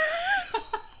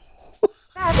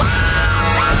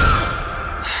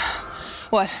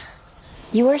 What?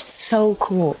 You are so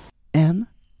cool. Em,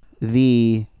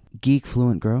 the geek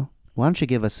fluent girl, why don't you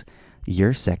give us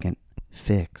your second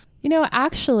fix?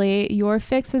 Actually, your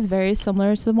fix is very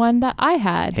similar to the one that I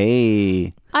had.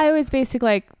 Hey. I was basically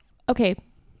like, okay,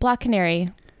 Black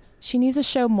Canary, she needs to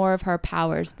show more of her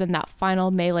powers than that final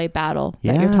melee battle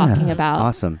that you're talking about.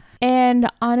 Awesome. And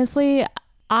honestly,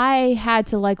 I had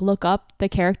to look up the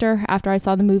character after I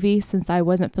saw the movie, since I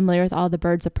wasn't familiar with all the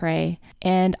Birds of Prey.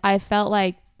 And I felt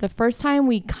like the first time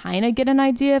we kind of get an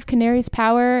idea of Canary's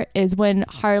power is when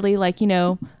Harley, like, you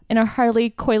know, in a Harley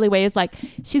coily way, is like,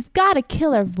 she's got a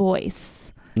killer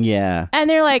voice. Yeah. And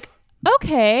they're like,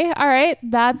 okay, all right,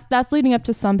 that's leading up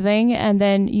to something. And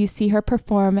then you see her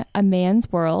perform A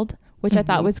Man's World, which I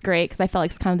thought was great because I felt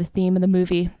like it's kind of the theme of the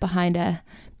movie behind in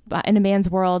A Man's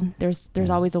World. There's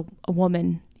always a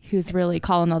woman who's really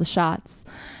calling all the shots.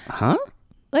 Huh?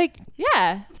 Like,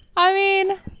 yeah. I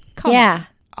mean, come Yeah. on.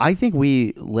 I think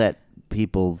we let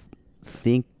them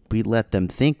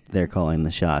think they're calling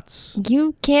the shots.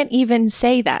 You can't even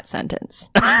say that sentence.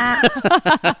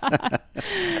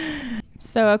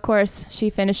 So, of course,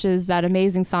 she finishes that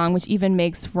amazing song, which even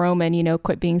makes Roman, you know,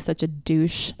 quit being such a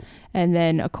douche. And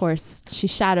then, of course, she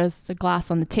shadows the glass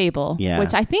on the table,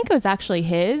 which I think was actually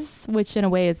his, which in a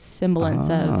way is semblance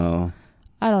of,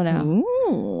 I don't know.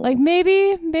 Ooh. Like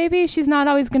maybe she's not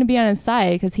always going to be on his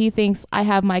side because he thinks I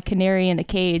have my canary in the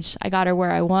cage. I got her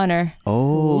where I want her.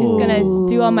 Oh. She's going to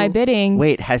do all my bidding.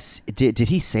 Wait, did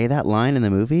he say that line in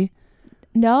the movie?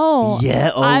 No.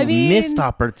 Yeah. Oh, I mean, missed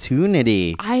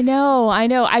opportunity. I know.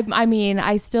 I mean,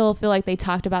 I still feel like they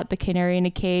talked about the canary in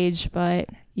a cage, but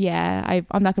yeah,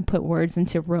 I'm not going to put words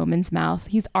into Roman's mouth.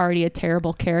 He's already a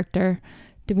terrible character.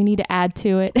 Do we need to add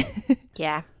to it?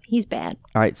 Yeah, he's bad.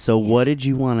 All right. So what did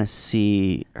you want to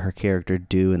see her character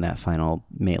do in that final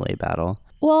melee battle?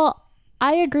 Well,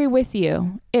 I agree with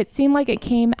you. It seemed like it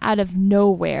came out of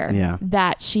nowhere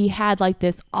that she had like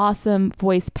this awesome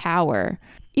voice power.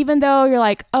 Even though you're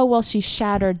like, oh, well, she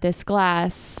shattered this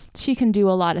glass. She can do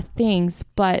a lot of things,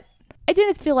 but I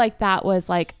didn't feel like that was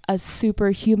like a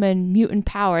superhuman mutant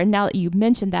power. And now that you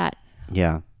mentioned that,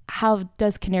 how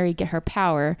does Canary get her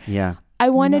power? Yeah. I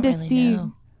wanted to see.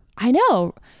 I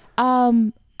know.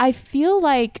 I feel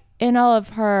like in all of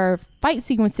her fight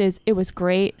sequences, it was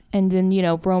great. And then, you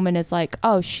know, Roman is like,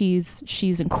 oh, she's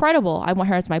incredible. I want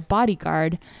her as my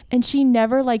bodyguard. And she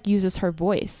never like uses her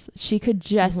voice. She could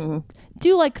just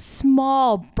do like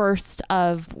small bursts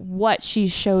of what she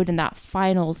showed in that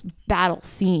finals battle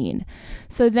scene.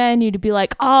 So then you'd be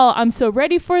like, oh, I'm so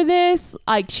ready for this.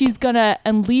 Like she's gonna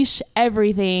unleash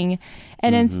everything.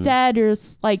 And instead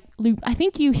there's like, I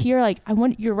think you hear like,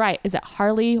 you're right. Is it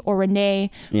Harley or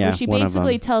Renee? Yeah, where she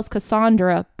basically tells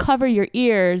Cassandra, cover your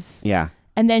ears. Yeah.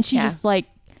 And then she just like,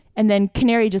 and then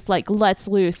Canary just like lets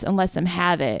loose and lets him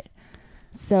have it.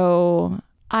 So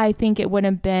I think it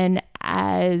wouldn't have been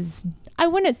as, I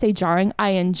wouldn't say jarring. I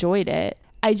enjoyed it.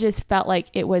 I just felt like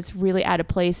it was really out of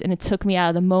place and it took me out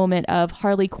of the moment of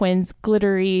Harley Quinn's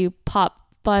glittery pop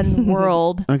fun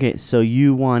world. Okay, so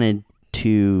you wanted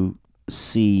to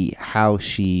see how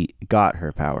she got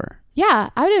her power. Yeah,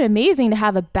 it would have been amazing to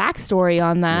have a backstory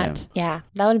on that. Yeah,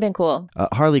 that would have been cool.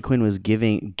 Harley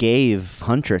Quinn gave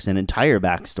Huntress an entire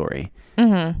backstory.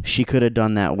 Mm-hmm. She could have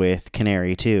done that with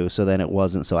Canary too, so then it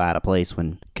wasn't so out of place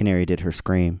when Canary did her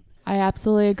scream. I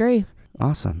absolutely agree.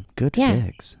 Awesome. Good Yeah.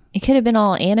 fix. It could have been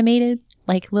all animated,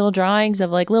 like little drawings of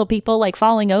like little people like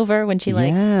falling over when she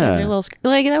like does her little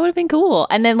like that would have been cool.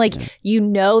 And then like you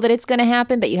know that it's going to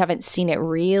happen, but you haven't seen it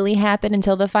really happen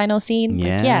until the final scene.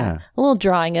 Like, a little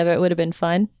drawing of it would have been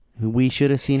fun. We should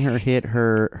have seen her hit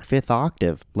her 5th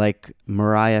octave like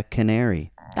Mariah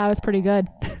Canary. That was pretty good.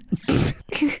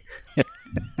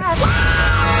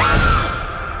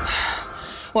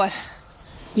 What?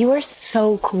 You are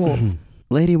so cool.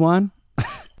 Lady One,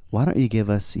 why don't you give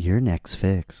us your next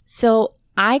fix? So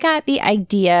I got the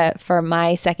idea for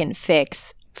my second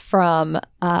fix from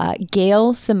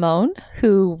Gail Simone,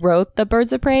 who wrote the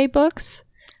Birds of Prey books.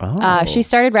 Oh. She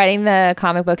started writing the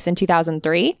comic books in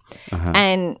 2003,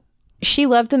 and she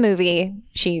loved the movie.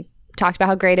 She talked about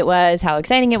how great it was, how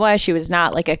exciting it was. She was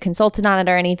not like a consultant on it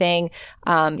or anything,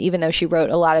 even though she wrote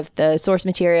a lot of the source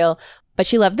material, but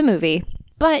she loved the movie.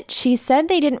 But she said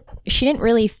she didn't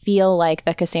really feel like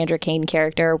the Cassandra Cain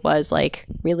character was like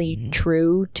really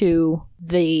true to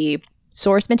the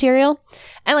source material.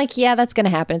 And like, yeah, that's going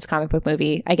to happen. It's a comic book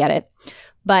movie. I get it.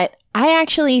 But I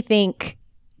actually think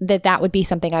that would be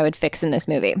something I would fix in this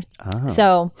movie. Oh.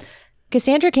 So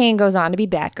Cassandra Cain goes on to be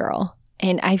Batgirl.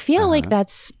 And I feel like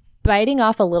that's biting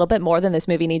off a little bit more than this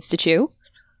movie needs to chew.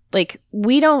 Like,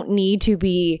 we don't need to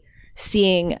be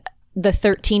seeing the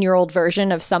 13-year-old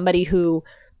version of somebody who,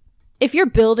 if you're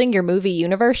building your movie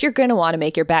universe, you're going to want to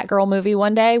make your Batgirl movie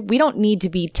one day. We don't need to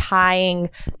be tying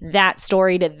that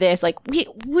story to this. Like,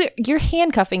 you're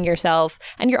handcuffing yourself,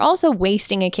 and you're also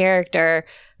wasting a character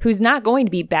who's not going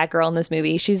to be Batgirl in this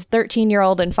movie. She's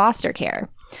 13-year-old in foster care.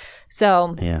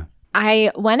 So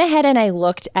I went ahead and I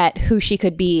looked at who she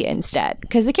could be instead,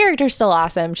 because the character's still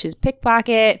awesome. She's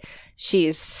pickpocket.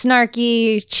 She's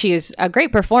snarky. She's a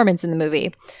great performance in the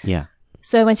movie. Yeah.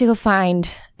 So I went to go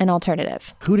find an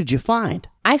alternative. Who did you find?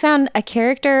 I found a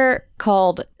character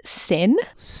called Sin.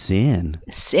 Sin.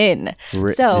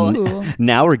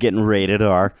 Now we're getting rated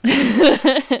R.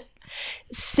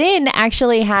 Sin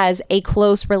actually has a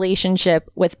close relationship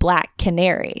with Black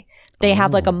Canary. They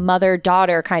have like a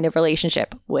mother-daughter kind of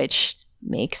relationship, which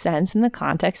makes sense in the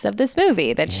context of this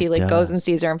movie, that she like goes and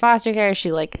sees her in foster care.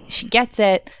 She gets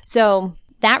it. So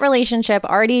that relationship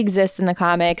already exists in the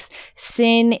comics.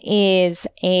 Sin is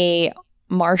a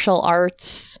martial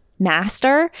arts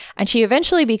master, and she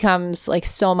eventually becomes like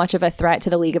so much of a threat to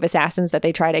the League of Assassins that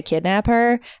they try to kidnap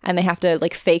her, and they have to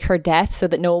like fake her death so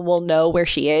that no one will know where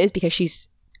she is, because she's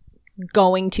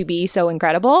going to be so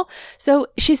incredible. So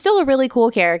she's still a really cool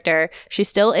character. She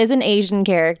still is an Asian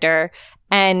character,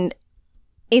 and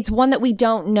it's one that we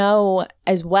don't know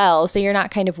as well, so you're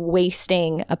not kind of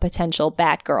wasting a potential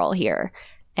Batgirl here.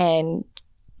 And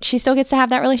she still gets to have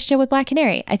that relationship with Black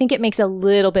Canary. I think it makes a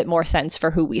little bit more sense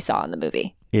for who we saw in the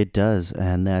movie. It does,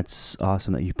 and that's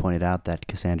awesome that you pointed out that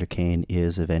Cassandra Cain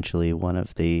is eventually one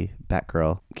of the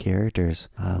Batgirl characters.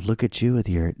 Look at you with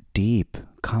your deep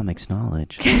comics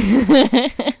knowledge.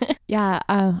 Yeah,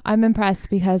 I'm impressed,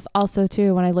 because also,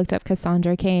 too, when I looked up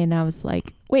Cassandra Cain, I was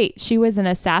like, wait, she was an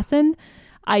assassin?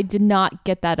 I did not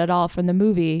get that at all from the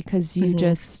movie, because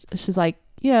she's like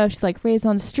raised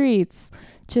on the streets,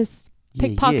 just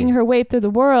pickpocketing her way through the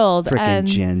world. Frickin'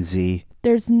 Gen Z.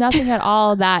 There's nothing at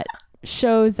all that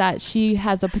shows that she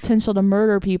has a potential to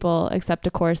murder people, except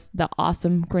of course the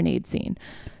awesome grenade scene.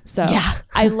 So yeah.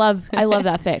 I love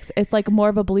that fix. It's like more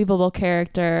of a believable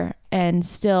character, and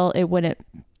still it wouldn't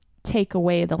take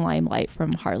away the limelight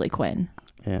from Harley Quinn.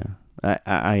 Yeah,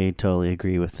 I totally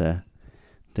agree with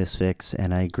this fix,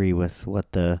 and I agree with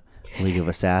what the League of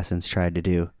Assassins tried to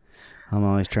do. I'm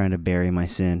always trying to bury my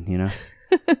sin, you know?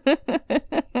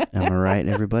 Am I right,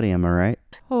 everybody? Am I right?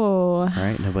 Oh. All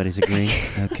right, nobody's agreeing?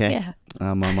 Okay. Yeah.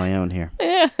 I'm on my own here.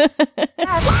 Yeah.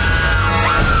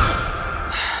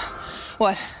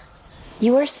 What?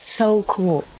 You are so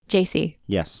cool. JC.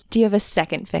 Yes. Do you have a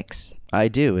second fix? I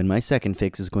do, and my second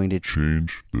fix is going to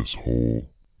change this whole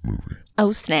movie.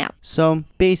 Oh, snap. So,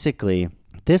 basically,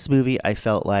 this movie, I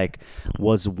felt like,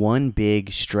 was one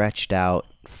big stretched out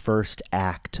first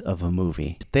act of a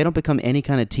movie. They don't become any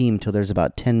kind of team till there's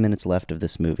about 10 minutes left of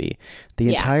this movie.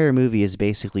 The entire movie is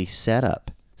basically set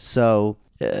up. So,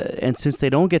 and since they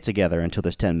don't get together until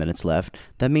there's 10 minutes left,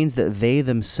 that means that they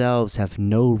themselves have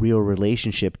no real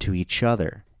relationship to each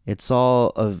other. It's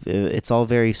all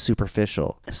very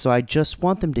superficial. So I just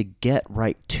want them to get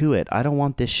right to it. I don't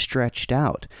want this stretched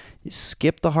out.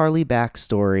 Skip the Harley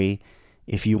backstory.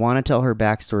 If you want to tell her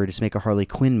backstory, just make a Harley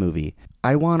Quinn movie.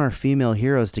 I want our female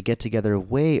heroes to get together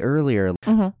way earlier.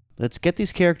 Mm-hmm. Let's get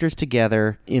these characters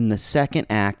together in the second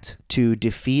act to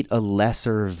defeat a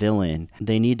lesser villain.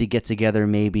 They need to get together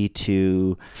maybe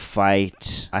to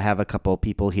fight. I have a couple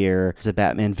people here. There's a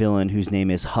Batman villain whose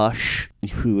name is Hush,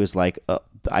 who is like,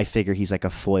 I figure he's like a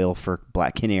foil for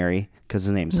Black Canary because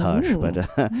his name's Hush.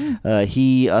 But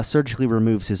he surgically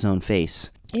removes his own face.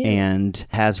 Ew. And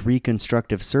has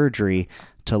reconstructive surgery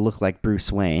to look like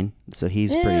Bruce Wayne. So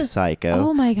he's pretty psycho.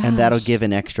 Oh my gosh. And that'll give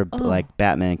an extra like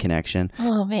Batman connection.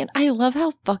 Oh man, I love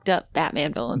how fucked up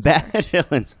Batman villains Batman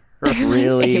villains are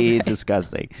really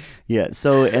disgusting. Yeah.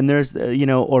 So, and there's,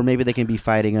 or maybe they can be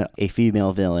fighting a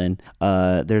female villain.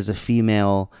 There's a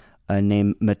female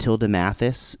named Matilda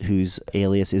Mathis, whose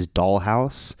alias is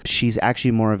Dollhouse. She's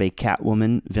actually more of a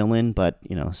Catwoman villain, but,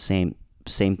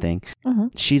 same thing. Mm-hmm.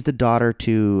 She's the daughter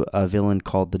to a villain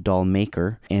called the Doll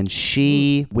Maker, and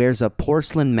she wears a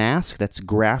porcelain mask that's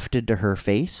grafted to her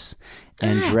face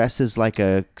and dresses like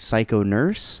a psycho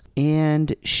nurse,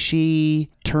 and she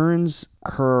turns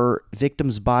her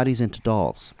victims' bodies into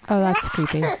dolls. Oh, that's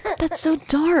creepy. That's so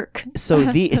dark. So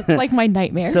that's like my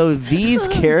nightmares. So these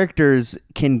characters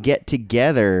can get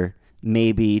together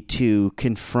maybe to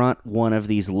confront one of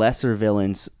these lesser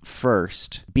villains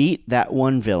first, beat that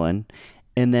one villain,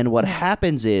 and then what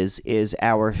happens is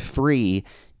our three,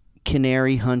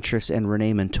 Canary, Huntress, and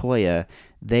Renee Montoya,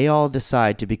 they all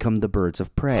decide to become the Birds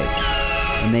of Prey.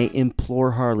 And they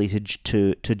implore Harley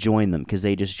to join them because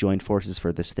they just joined forces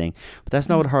for this thing. But that's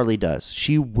not what Harley does.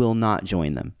 She will not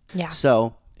join them. Yeah.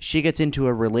 So she gets into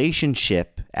a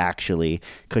relationship, actually,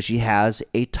 because she has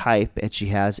a type and she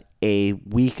has a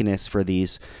weakness for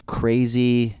these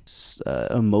crazy,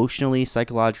 emotionally,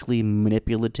 psychologically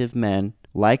manipulative men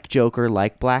like Joker,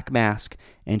 like Black Mask,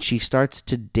 and she starts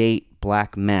to date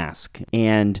Black Mask,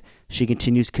 and she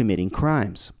continues committing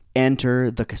crimes. enter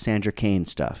the Cassandra Cain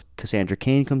stuff. Cassandra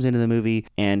Cain comes into the movie,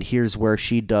 and here's where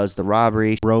she does the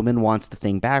robbery. Roman wants the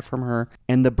thing back from her,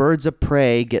 and the Birds of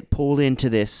Prey get pulled into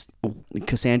this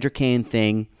Cassandra Cain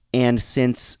thing. And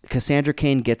since Cassandra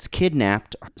Cain gets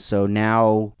kidnapped, so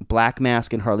now Black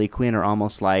Mask and Harley Quinn are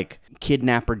almost like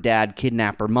kidnapper dad,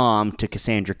 kidnapper mom to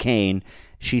Cassandra Cain.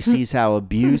 She sees how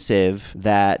abusive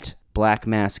that Black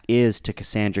Mask is to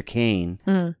Cassandra Cain.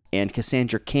 And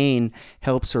Cassandra Cain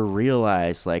helps her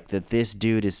realize like that this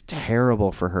dude is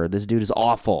terrible for her. This dude is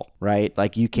awful, right?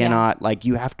 Like you cannot, like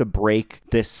you have to break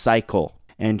this cycle.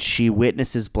 And she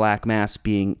witnesses Black Mask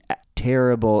being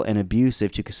terrible and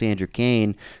abusive to Cassandra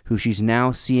Cain, who she's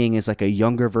now seeing as like a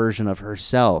younger version of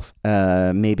herself.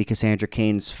 Maybe Cassandra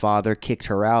Cain's father kicked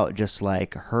her out just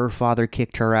like her father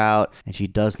kicked her out, and she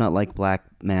does not like Black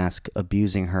Mask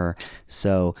abusing her.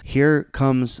 So here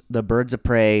comes the Birds of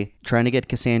Prey trying to get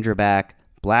Cassandra back.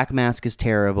 Black Mask is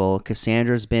terrible.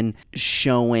 Cassandra's been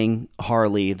showing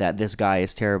Harley that this guy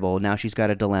is terrible. Now she's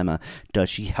got a dilemma. Does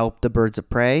she help the Birds of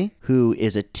Prey, who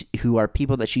are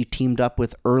people that she teamed up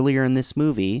with earlier in this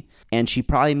movie, and she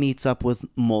probably meets up with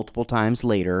multiple times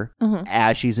later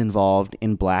as she's involved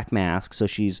in Black Mask, so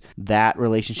that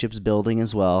relationship's building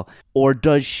as well. Or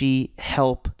does she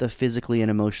help the physically and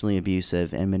emotionally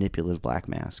abusive and manipulative Black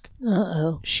Mask?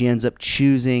 She ends up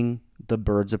choosing the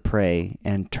Birds of Prey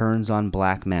and turns on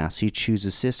Black Mask. She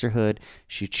chooses sisterhood.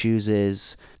 She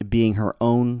chooses being her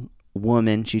own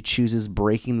woman. She chooses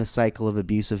breaking the cycle of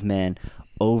abusive men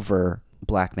over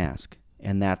Black Mask.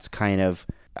 And that's kind of,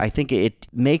 I think it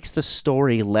makes the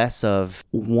story less of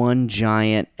one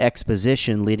giant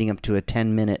exposition leading up to a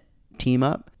 10-minute team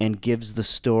up and gives the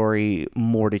story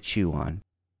more to chew on.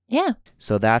 Yeah.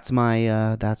 So that's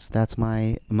my that's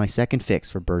my second fix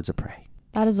for Birds of Prey.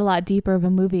 That is a lot deeper of a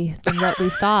movie than what we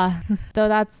saw. So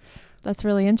that's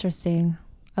really interesting.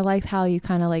 I liked how you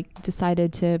kind of like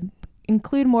decided to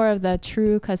include more of the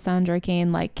true Cassandra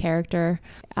Cain like character.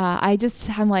 I just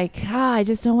don't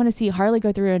want to see Harley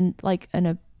go through an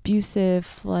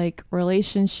abusive like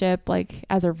relationship like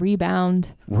as a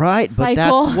rebound. Right, cycle.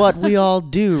 But that's what we all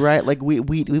do, right? Like we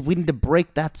need to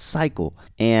break that cycle.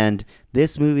 And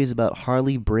this movie is about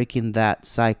Harley breaking that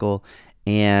cycle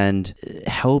and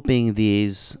helping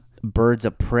these Birds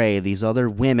of Prey, these other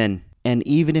women. And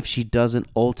even if she doesn't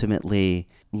ultimately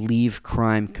leave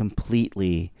crime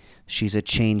completely, she's a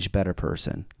changed, better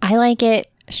person. I like it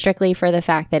strictly for the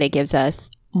fact that it gives us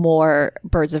more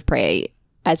Birds of Prey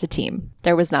as a team.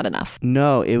 There was not enough.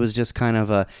 No, it was just kind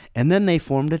of and then they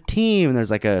formed a team, and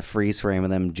there's like a freeze frame of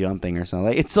them jumping or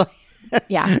something. It's like,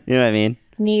 yeah. You know what I mean?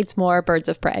 Needs more Birds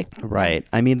of Prey. Right.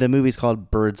 I mean, the movie's called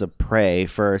Birds of Prey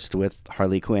first with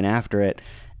Harley Quinn after it.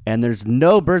 And there's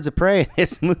no Birds of Prey in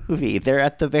this movie. They're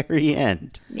at the very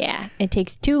end. Yeah. It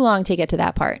takes too long to get to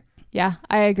that part. Yeah,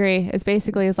 I agree.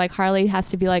 It's like Harley has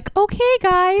to be like, okay,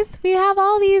 guys, we have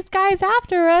all these guys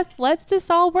after us. Let's just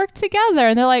all work together.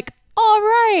 And they're like, all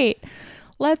right,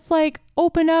 let's like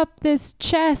open up this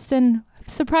chest. And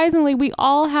surprisingly, we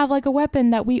all have like a weapon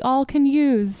that we all can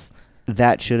use.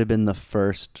 That should have been the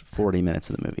first 40 minutes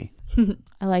of the movie.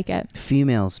 I like it.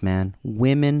 Females, man.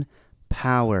 Women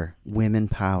power. Women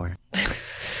power.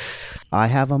 I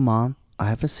have a mom. I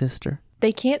have a sister.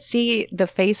 They can't see the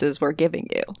faces we're giving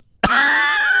you.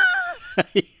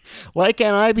 Why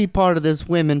can't I be part of this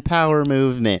women power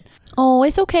movement? Oh,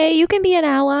 it's okay. You can be an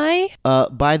ally.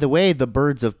 By the way, the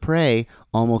Birds of Prey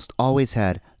almost always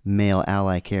had male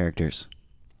ally characters.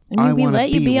 I mean, we let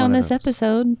you be on this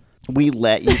episode. We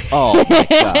let you. Oh, my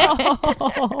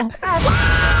God.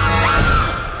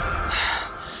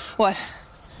 What?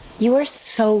 You are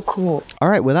so cool. All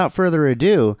right, without further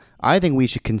ado, I think we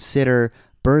should consider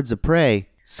Birds of Prey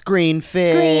Screen Fix.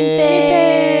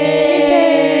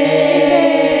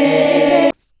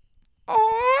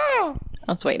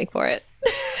 I was waiting for it.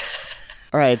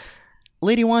 All right.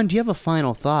 Lady One, do you have a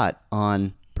final thought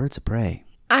on Birds of Prey?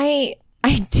 I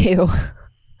do.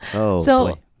 Oh,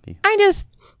 so boy.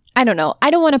 I don't know.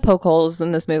 I don't want to poke holes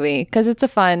in this movie because it's a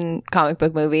fun comic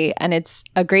book movie and it's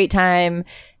a great time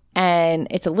and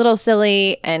it's a little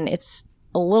silly and it's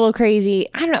a little crazy.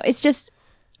 I don't know. It's just,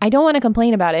 I don't want to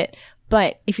complain about it.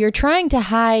 But if you're trying to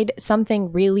hide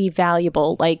something really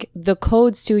valuable, like the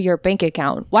codes to your bank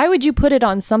account, why would you put it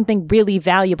on something really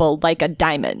valuable like a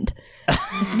diamond?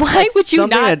 Why would you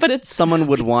not put it? Someone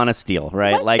would want to steal,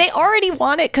 right? What? Like they already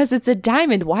want it because it's a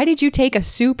diamond. Why did you take a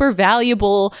super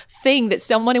valuable thing that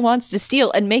someone wants to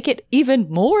steal and make it even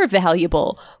more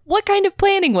valuable? What kind of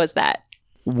planning was that?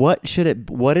 What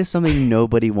is something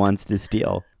nobody wants to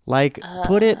steal? Like,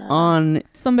 put it on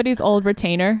somebody's old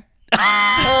retainer.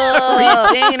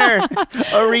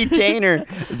 A retainer.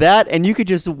 That, and you could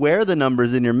just wear the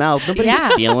numbers in your mouth. Nobody's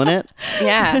stealing it.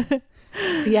 Yeah.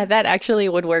 Yeah, that actually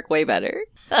would work way better.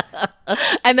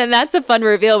 And then that's a fun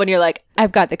reveal when you're like,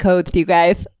 I've got the codes, you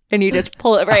guys. And you just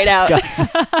pull it right out.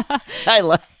 I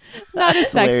love. Not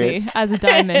as sexy as a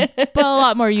diamond, but a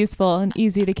lot more useful and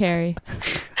easy to carry.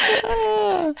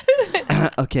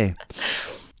 Okay.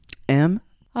 M.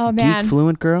 Oh, man. Geek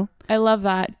Fluent Girl. I love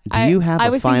that. Do you have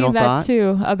a final thought? I was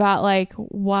thinking that too, about like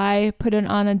why put it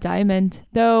on a diamond.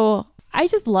 Though I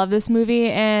just love this movie,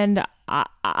 and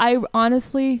I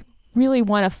honestly really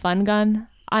want a fun gun.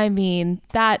 I mean,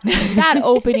 that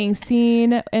opening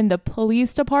scene in the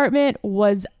police department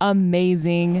was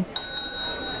amazing.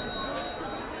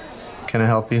 Can I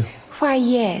help you? Why,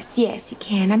 yes, you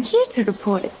can. I'm here to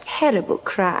report a terrible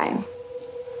crime.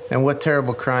 And what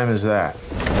terrible crime is that?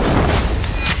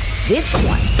 This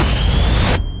one.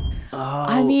 Oh,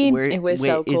 I mean, it was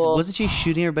so cool. Wasn't she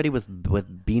shooting everybody with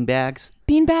beanbags?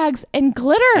 Beanbags and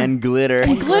glitter. And glitter.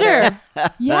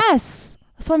 Yes.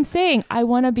 That's what I'm saying. I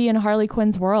want to be in Harley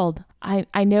Quinn's world.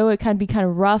 I know it can be kind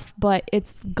of rough, but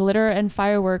it's glitter and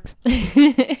fireworks.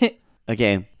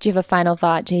 Okay. Do you have a final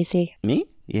thought, JC? Me?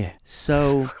 Yeah.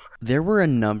 So there were a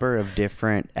number of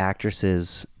different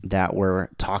actresses that were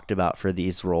talked about for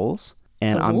these roles.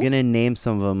 And I'm going to name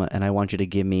some of them, and I want you to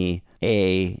give me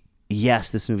a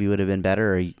yes, this movie would have been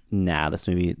better, or nah, this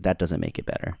movie, that doesn't make it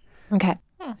better. Okay.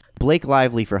 Blake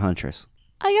Lively for Huntress.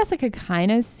 I guess I could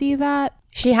kind of see that.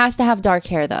 She has to have dark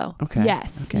hair, though. Okay.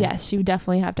 Yes, she would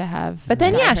definitely have to have. But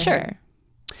then, darker sure. hair.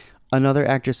 Another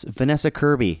actress, Vanessa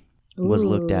Kirby, was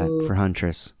looked at for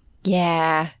Huntress.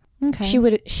 Yeah. Okay.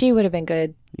 She would have been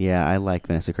good. Yeah, I like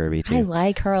Vanessa Kirby too. I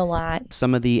like her a lot.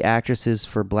 Some of the actresses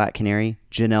for Black Canary,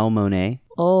 Janelle Monáe.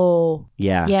 Oh.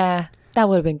 Yeah. Yeah. That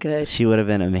would have been good. She would have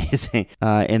been amazing.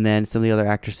 And then some of the other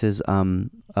actresses,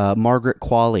 Margaret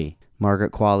Qualley.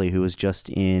 Margaret Qualley, who was just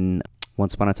in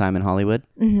Once Upon a Time in Hollywood.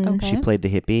 Mm-hmm. Okay. She played the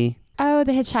hippie. Oh,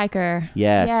 the hitchhiker.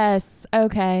 Yes. Yes.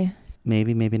 Okay.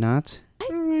 Maybe, maybe not.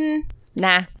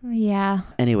 Nah. Yeah.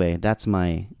 Anyway, that's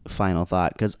my final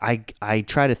thought, because I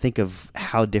try to think of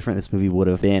how different this movie would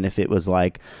have been if it was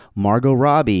like Margot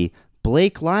Robbie,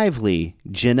 Blake Lively,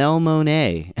 Janelle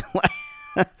Monáe.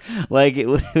 Like, it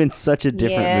would have been such a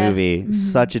different movie. Mm-hmm.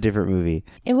 Such a different movie.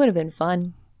 It would have been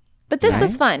fun. But this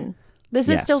was fun. This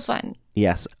was still fun.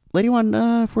 Yes. Lady One,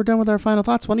 if we're done with our final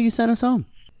thoughts, why don't you send us home?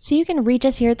 So you can reach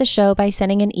us here at the show by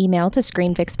sending an email to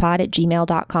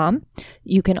screenfixpod@gmail.com.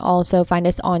 You can also find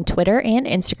us on Twitter and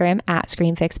Instagram at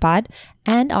screenfixpod,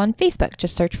 and on Facebook.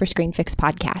 Just search for Screenfix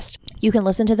Podcast. You can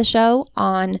listen to the show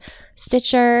on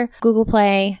Stitcher, Google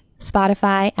Play,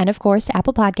 Spotify, and of course,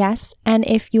 Apple Podcasts. And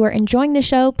if you are enjoying the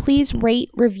show, please rate,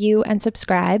 review, and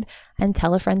subscribe, and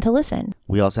tell a friend to listen.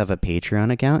 We also have a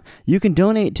Patreon account. You can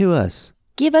donate to us.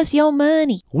 Give us your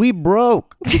money. We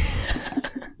broke.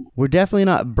 We're definitely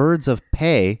not birds of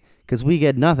pay, because we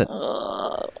get nothing.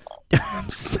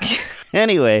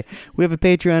 Anyway, we have a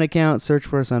Patreon account. Search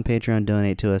for us on Patreon.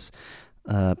 Donate to us.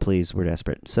 Please, we're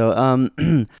desperate. So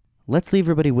let's leave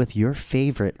everybody with your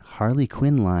favorite Harley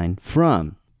Quinn line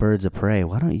from Birds of Prey.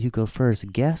 Why don't you go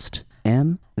first? Guest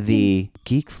M, the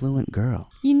Geek Fluent Girl.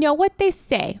 You know what they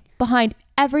say. Behind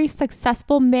every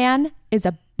successful man is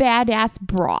a badass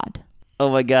broad. Oh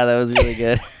my God, that was really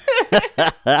good.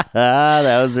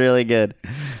 That was really good.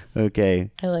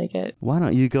 Okay. I like it. Why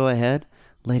don't you go ahead?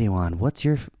 Lady Juan, what's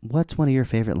one of your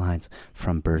favorite lines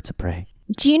from Birds of Prey?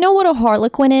 Do you know what a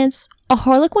harlequin is? A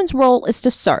harlequin's role is to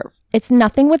serve. It's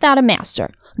nothing without a master.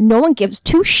 No one gives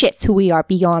two shits who we are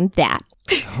beyond that.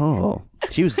 Oh,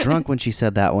 she was drunk when she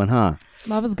said that one, huh?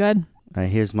 That was good. All right,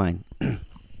 here's mine.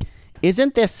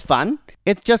 Isn't this fun?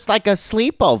 It's just like a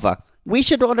sleepover. We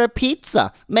should order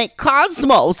pizza. Make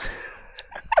Cosmos.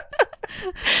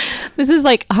 This is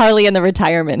like Harley in the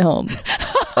retirement home.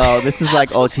 Oh, this is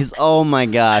like, oh my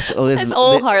gosh. Oh, this is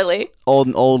old Harley.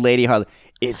 Old lady Harley.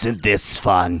 Isn't this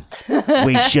fun?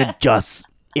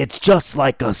 It's just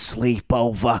like a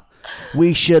sleepover.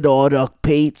 We should order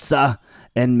pizza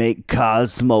and make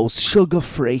Cosmos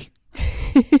sugar-free.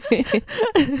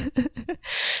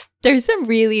 There's some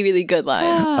really, really good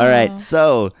lines. All right,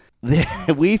 so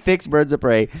we fix Birds of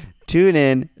Prey. Tune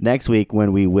in next week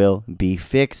when we will be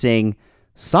fixing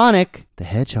Sonic the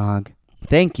Hedgehog.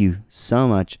 Thank you so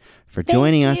much for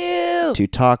joining us to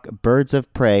talk Birds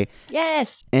of Prey.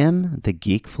 Yes. M, the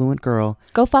Geek Fluent Girl.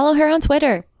 Go follow her on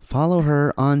Twitter. Follow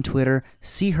her on Twitter.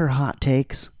 See her hot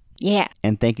takes. Yeah.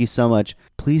 And thank you so much.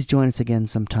 Please join us again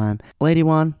sometime. Lady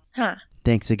Juan. Huh.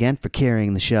 Thanks again for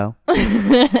carrying the show.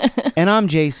 And I'm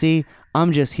JC.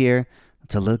 I'm just here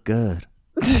to look good.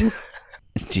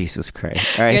 Jesus Christ.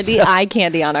 All right. You're the eye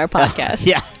candy on our podcast.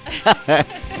 Yeah.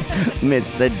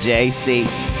 Mr. JC.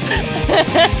 All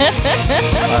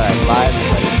right. Bye,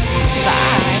 everybody.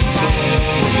 Bye.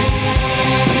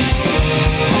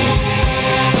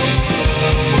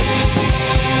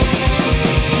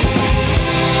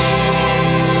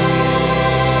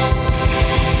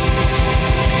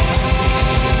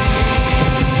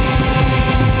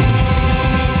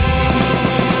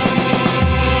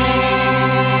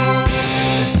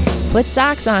 Put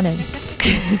socks on him.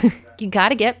 You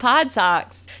gotta get pod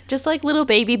socks, just like little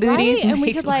baby booties. Right? And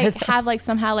we could like have like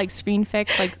somehow like screen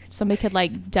fix, like somebody could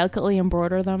like delicately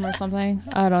embroider them or something.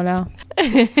 I don't know.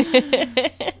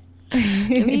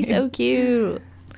 It'd be so cute.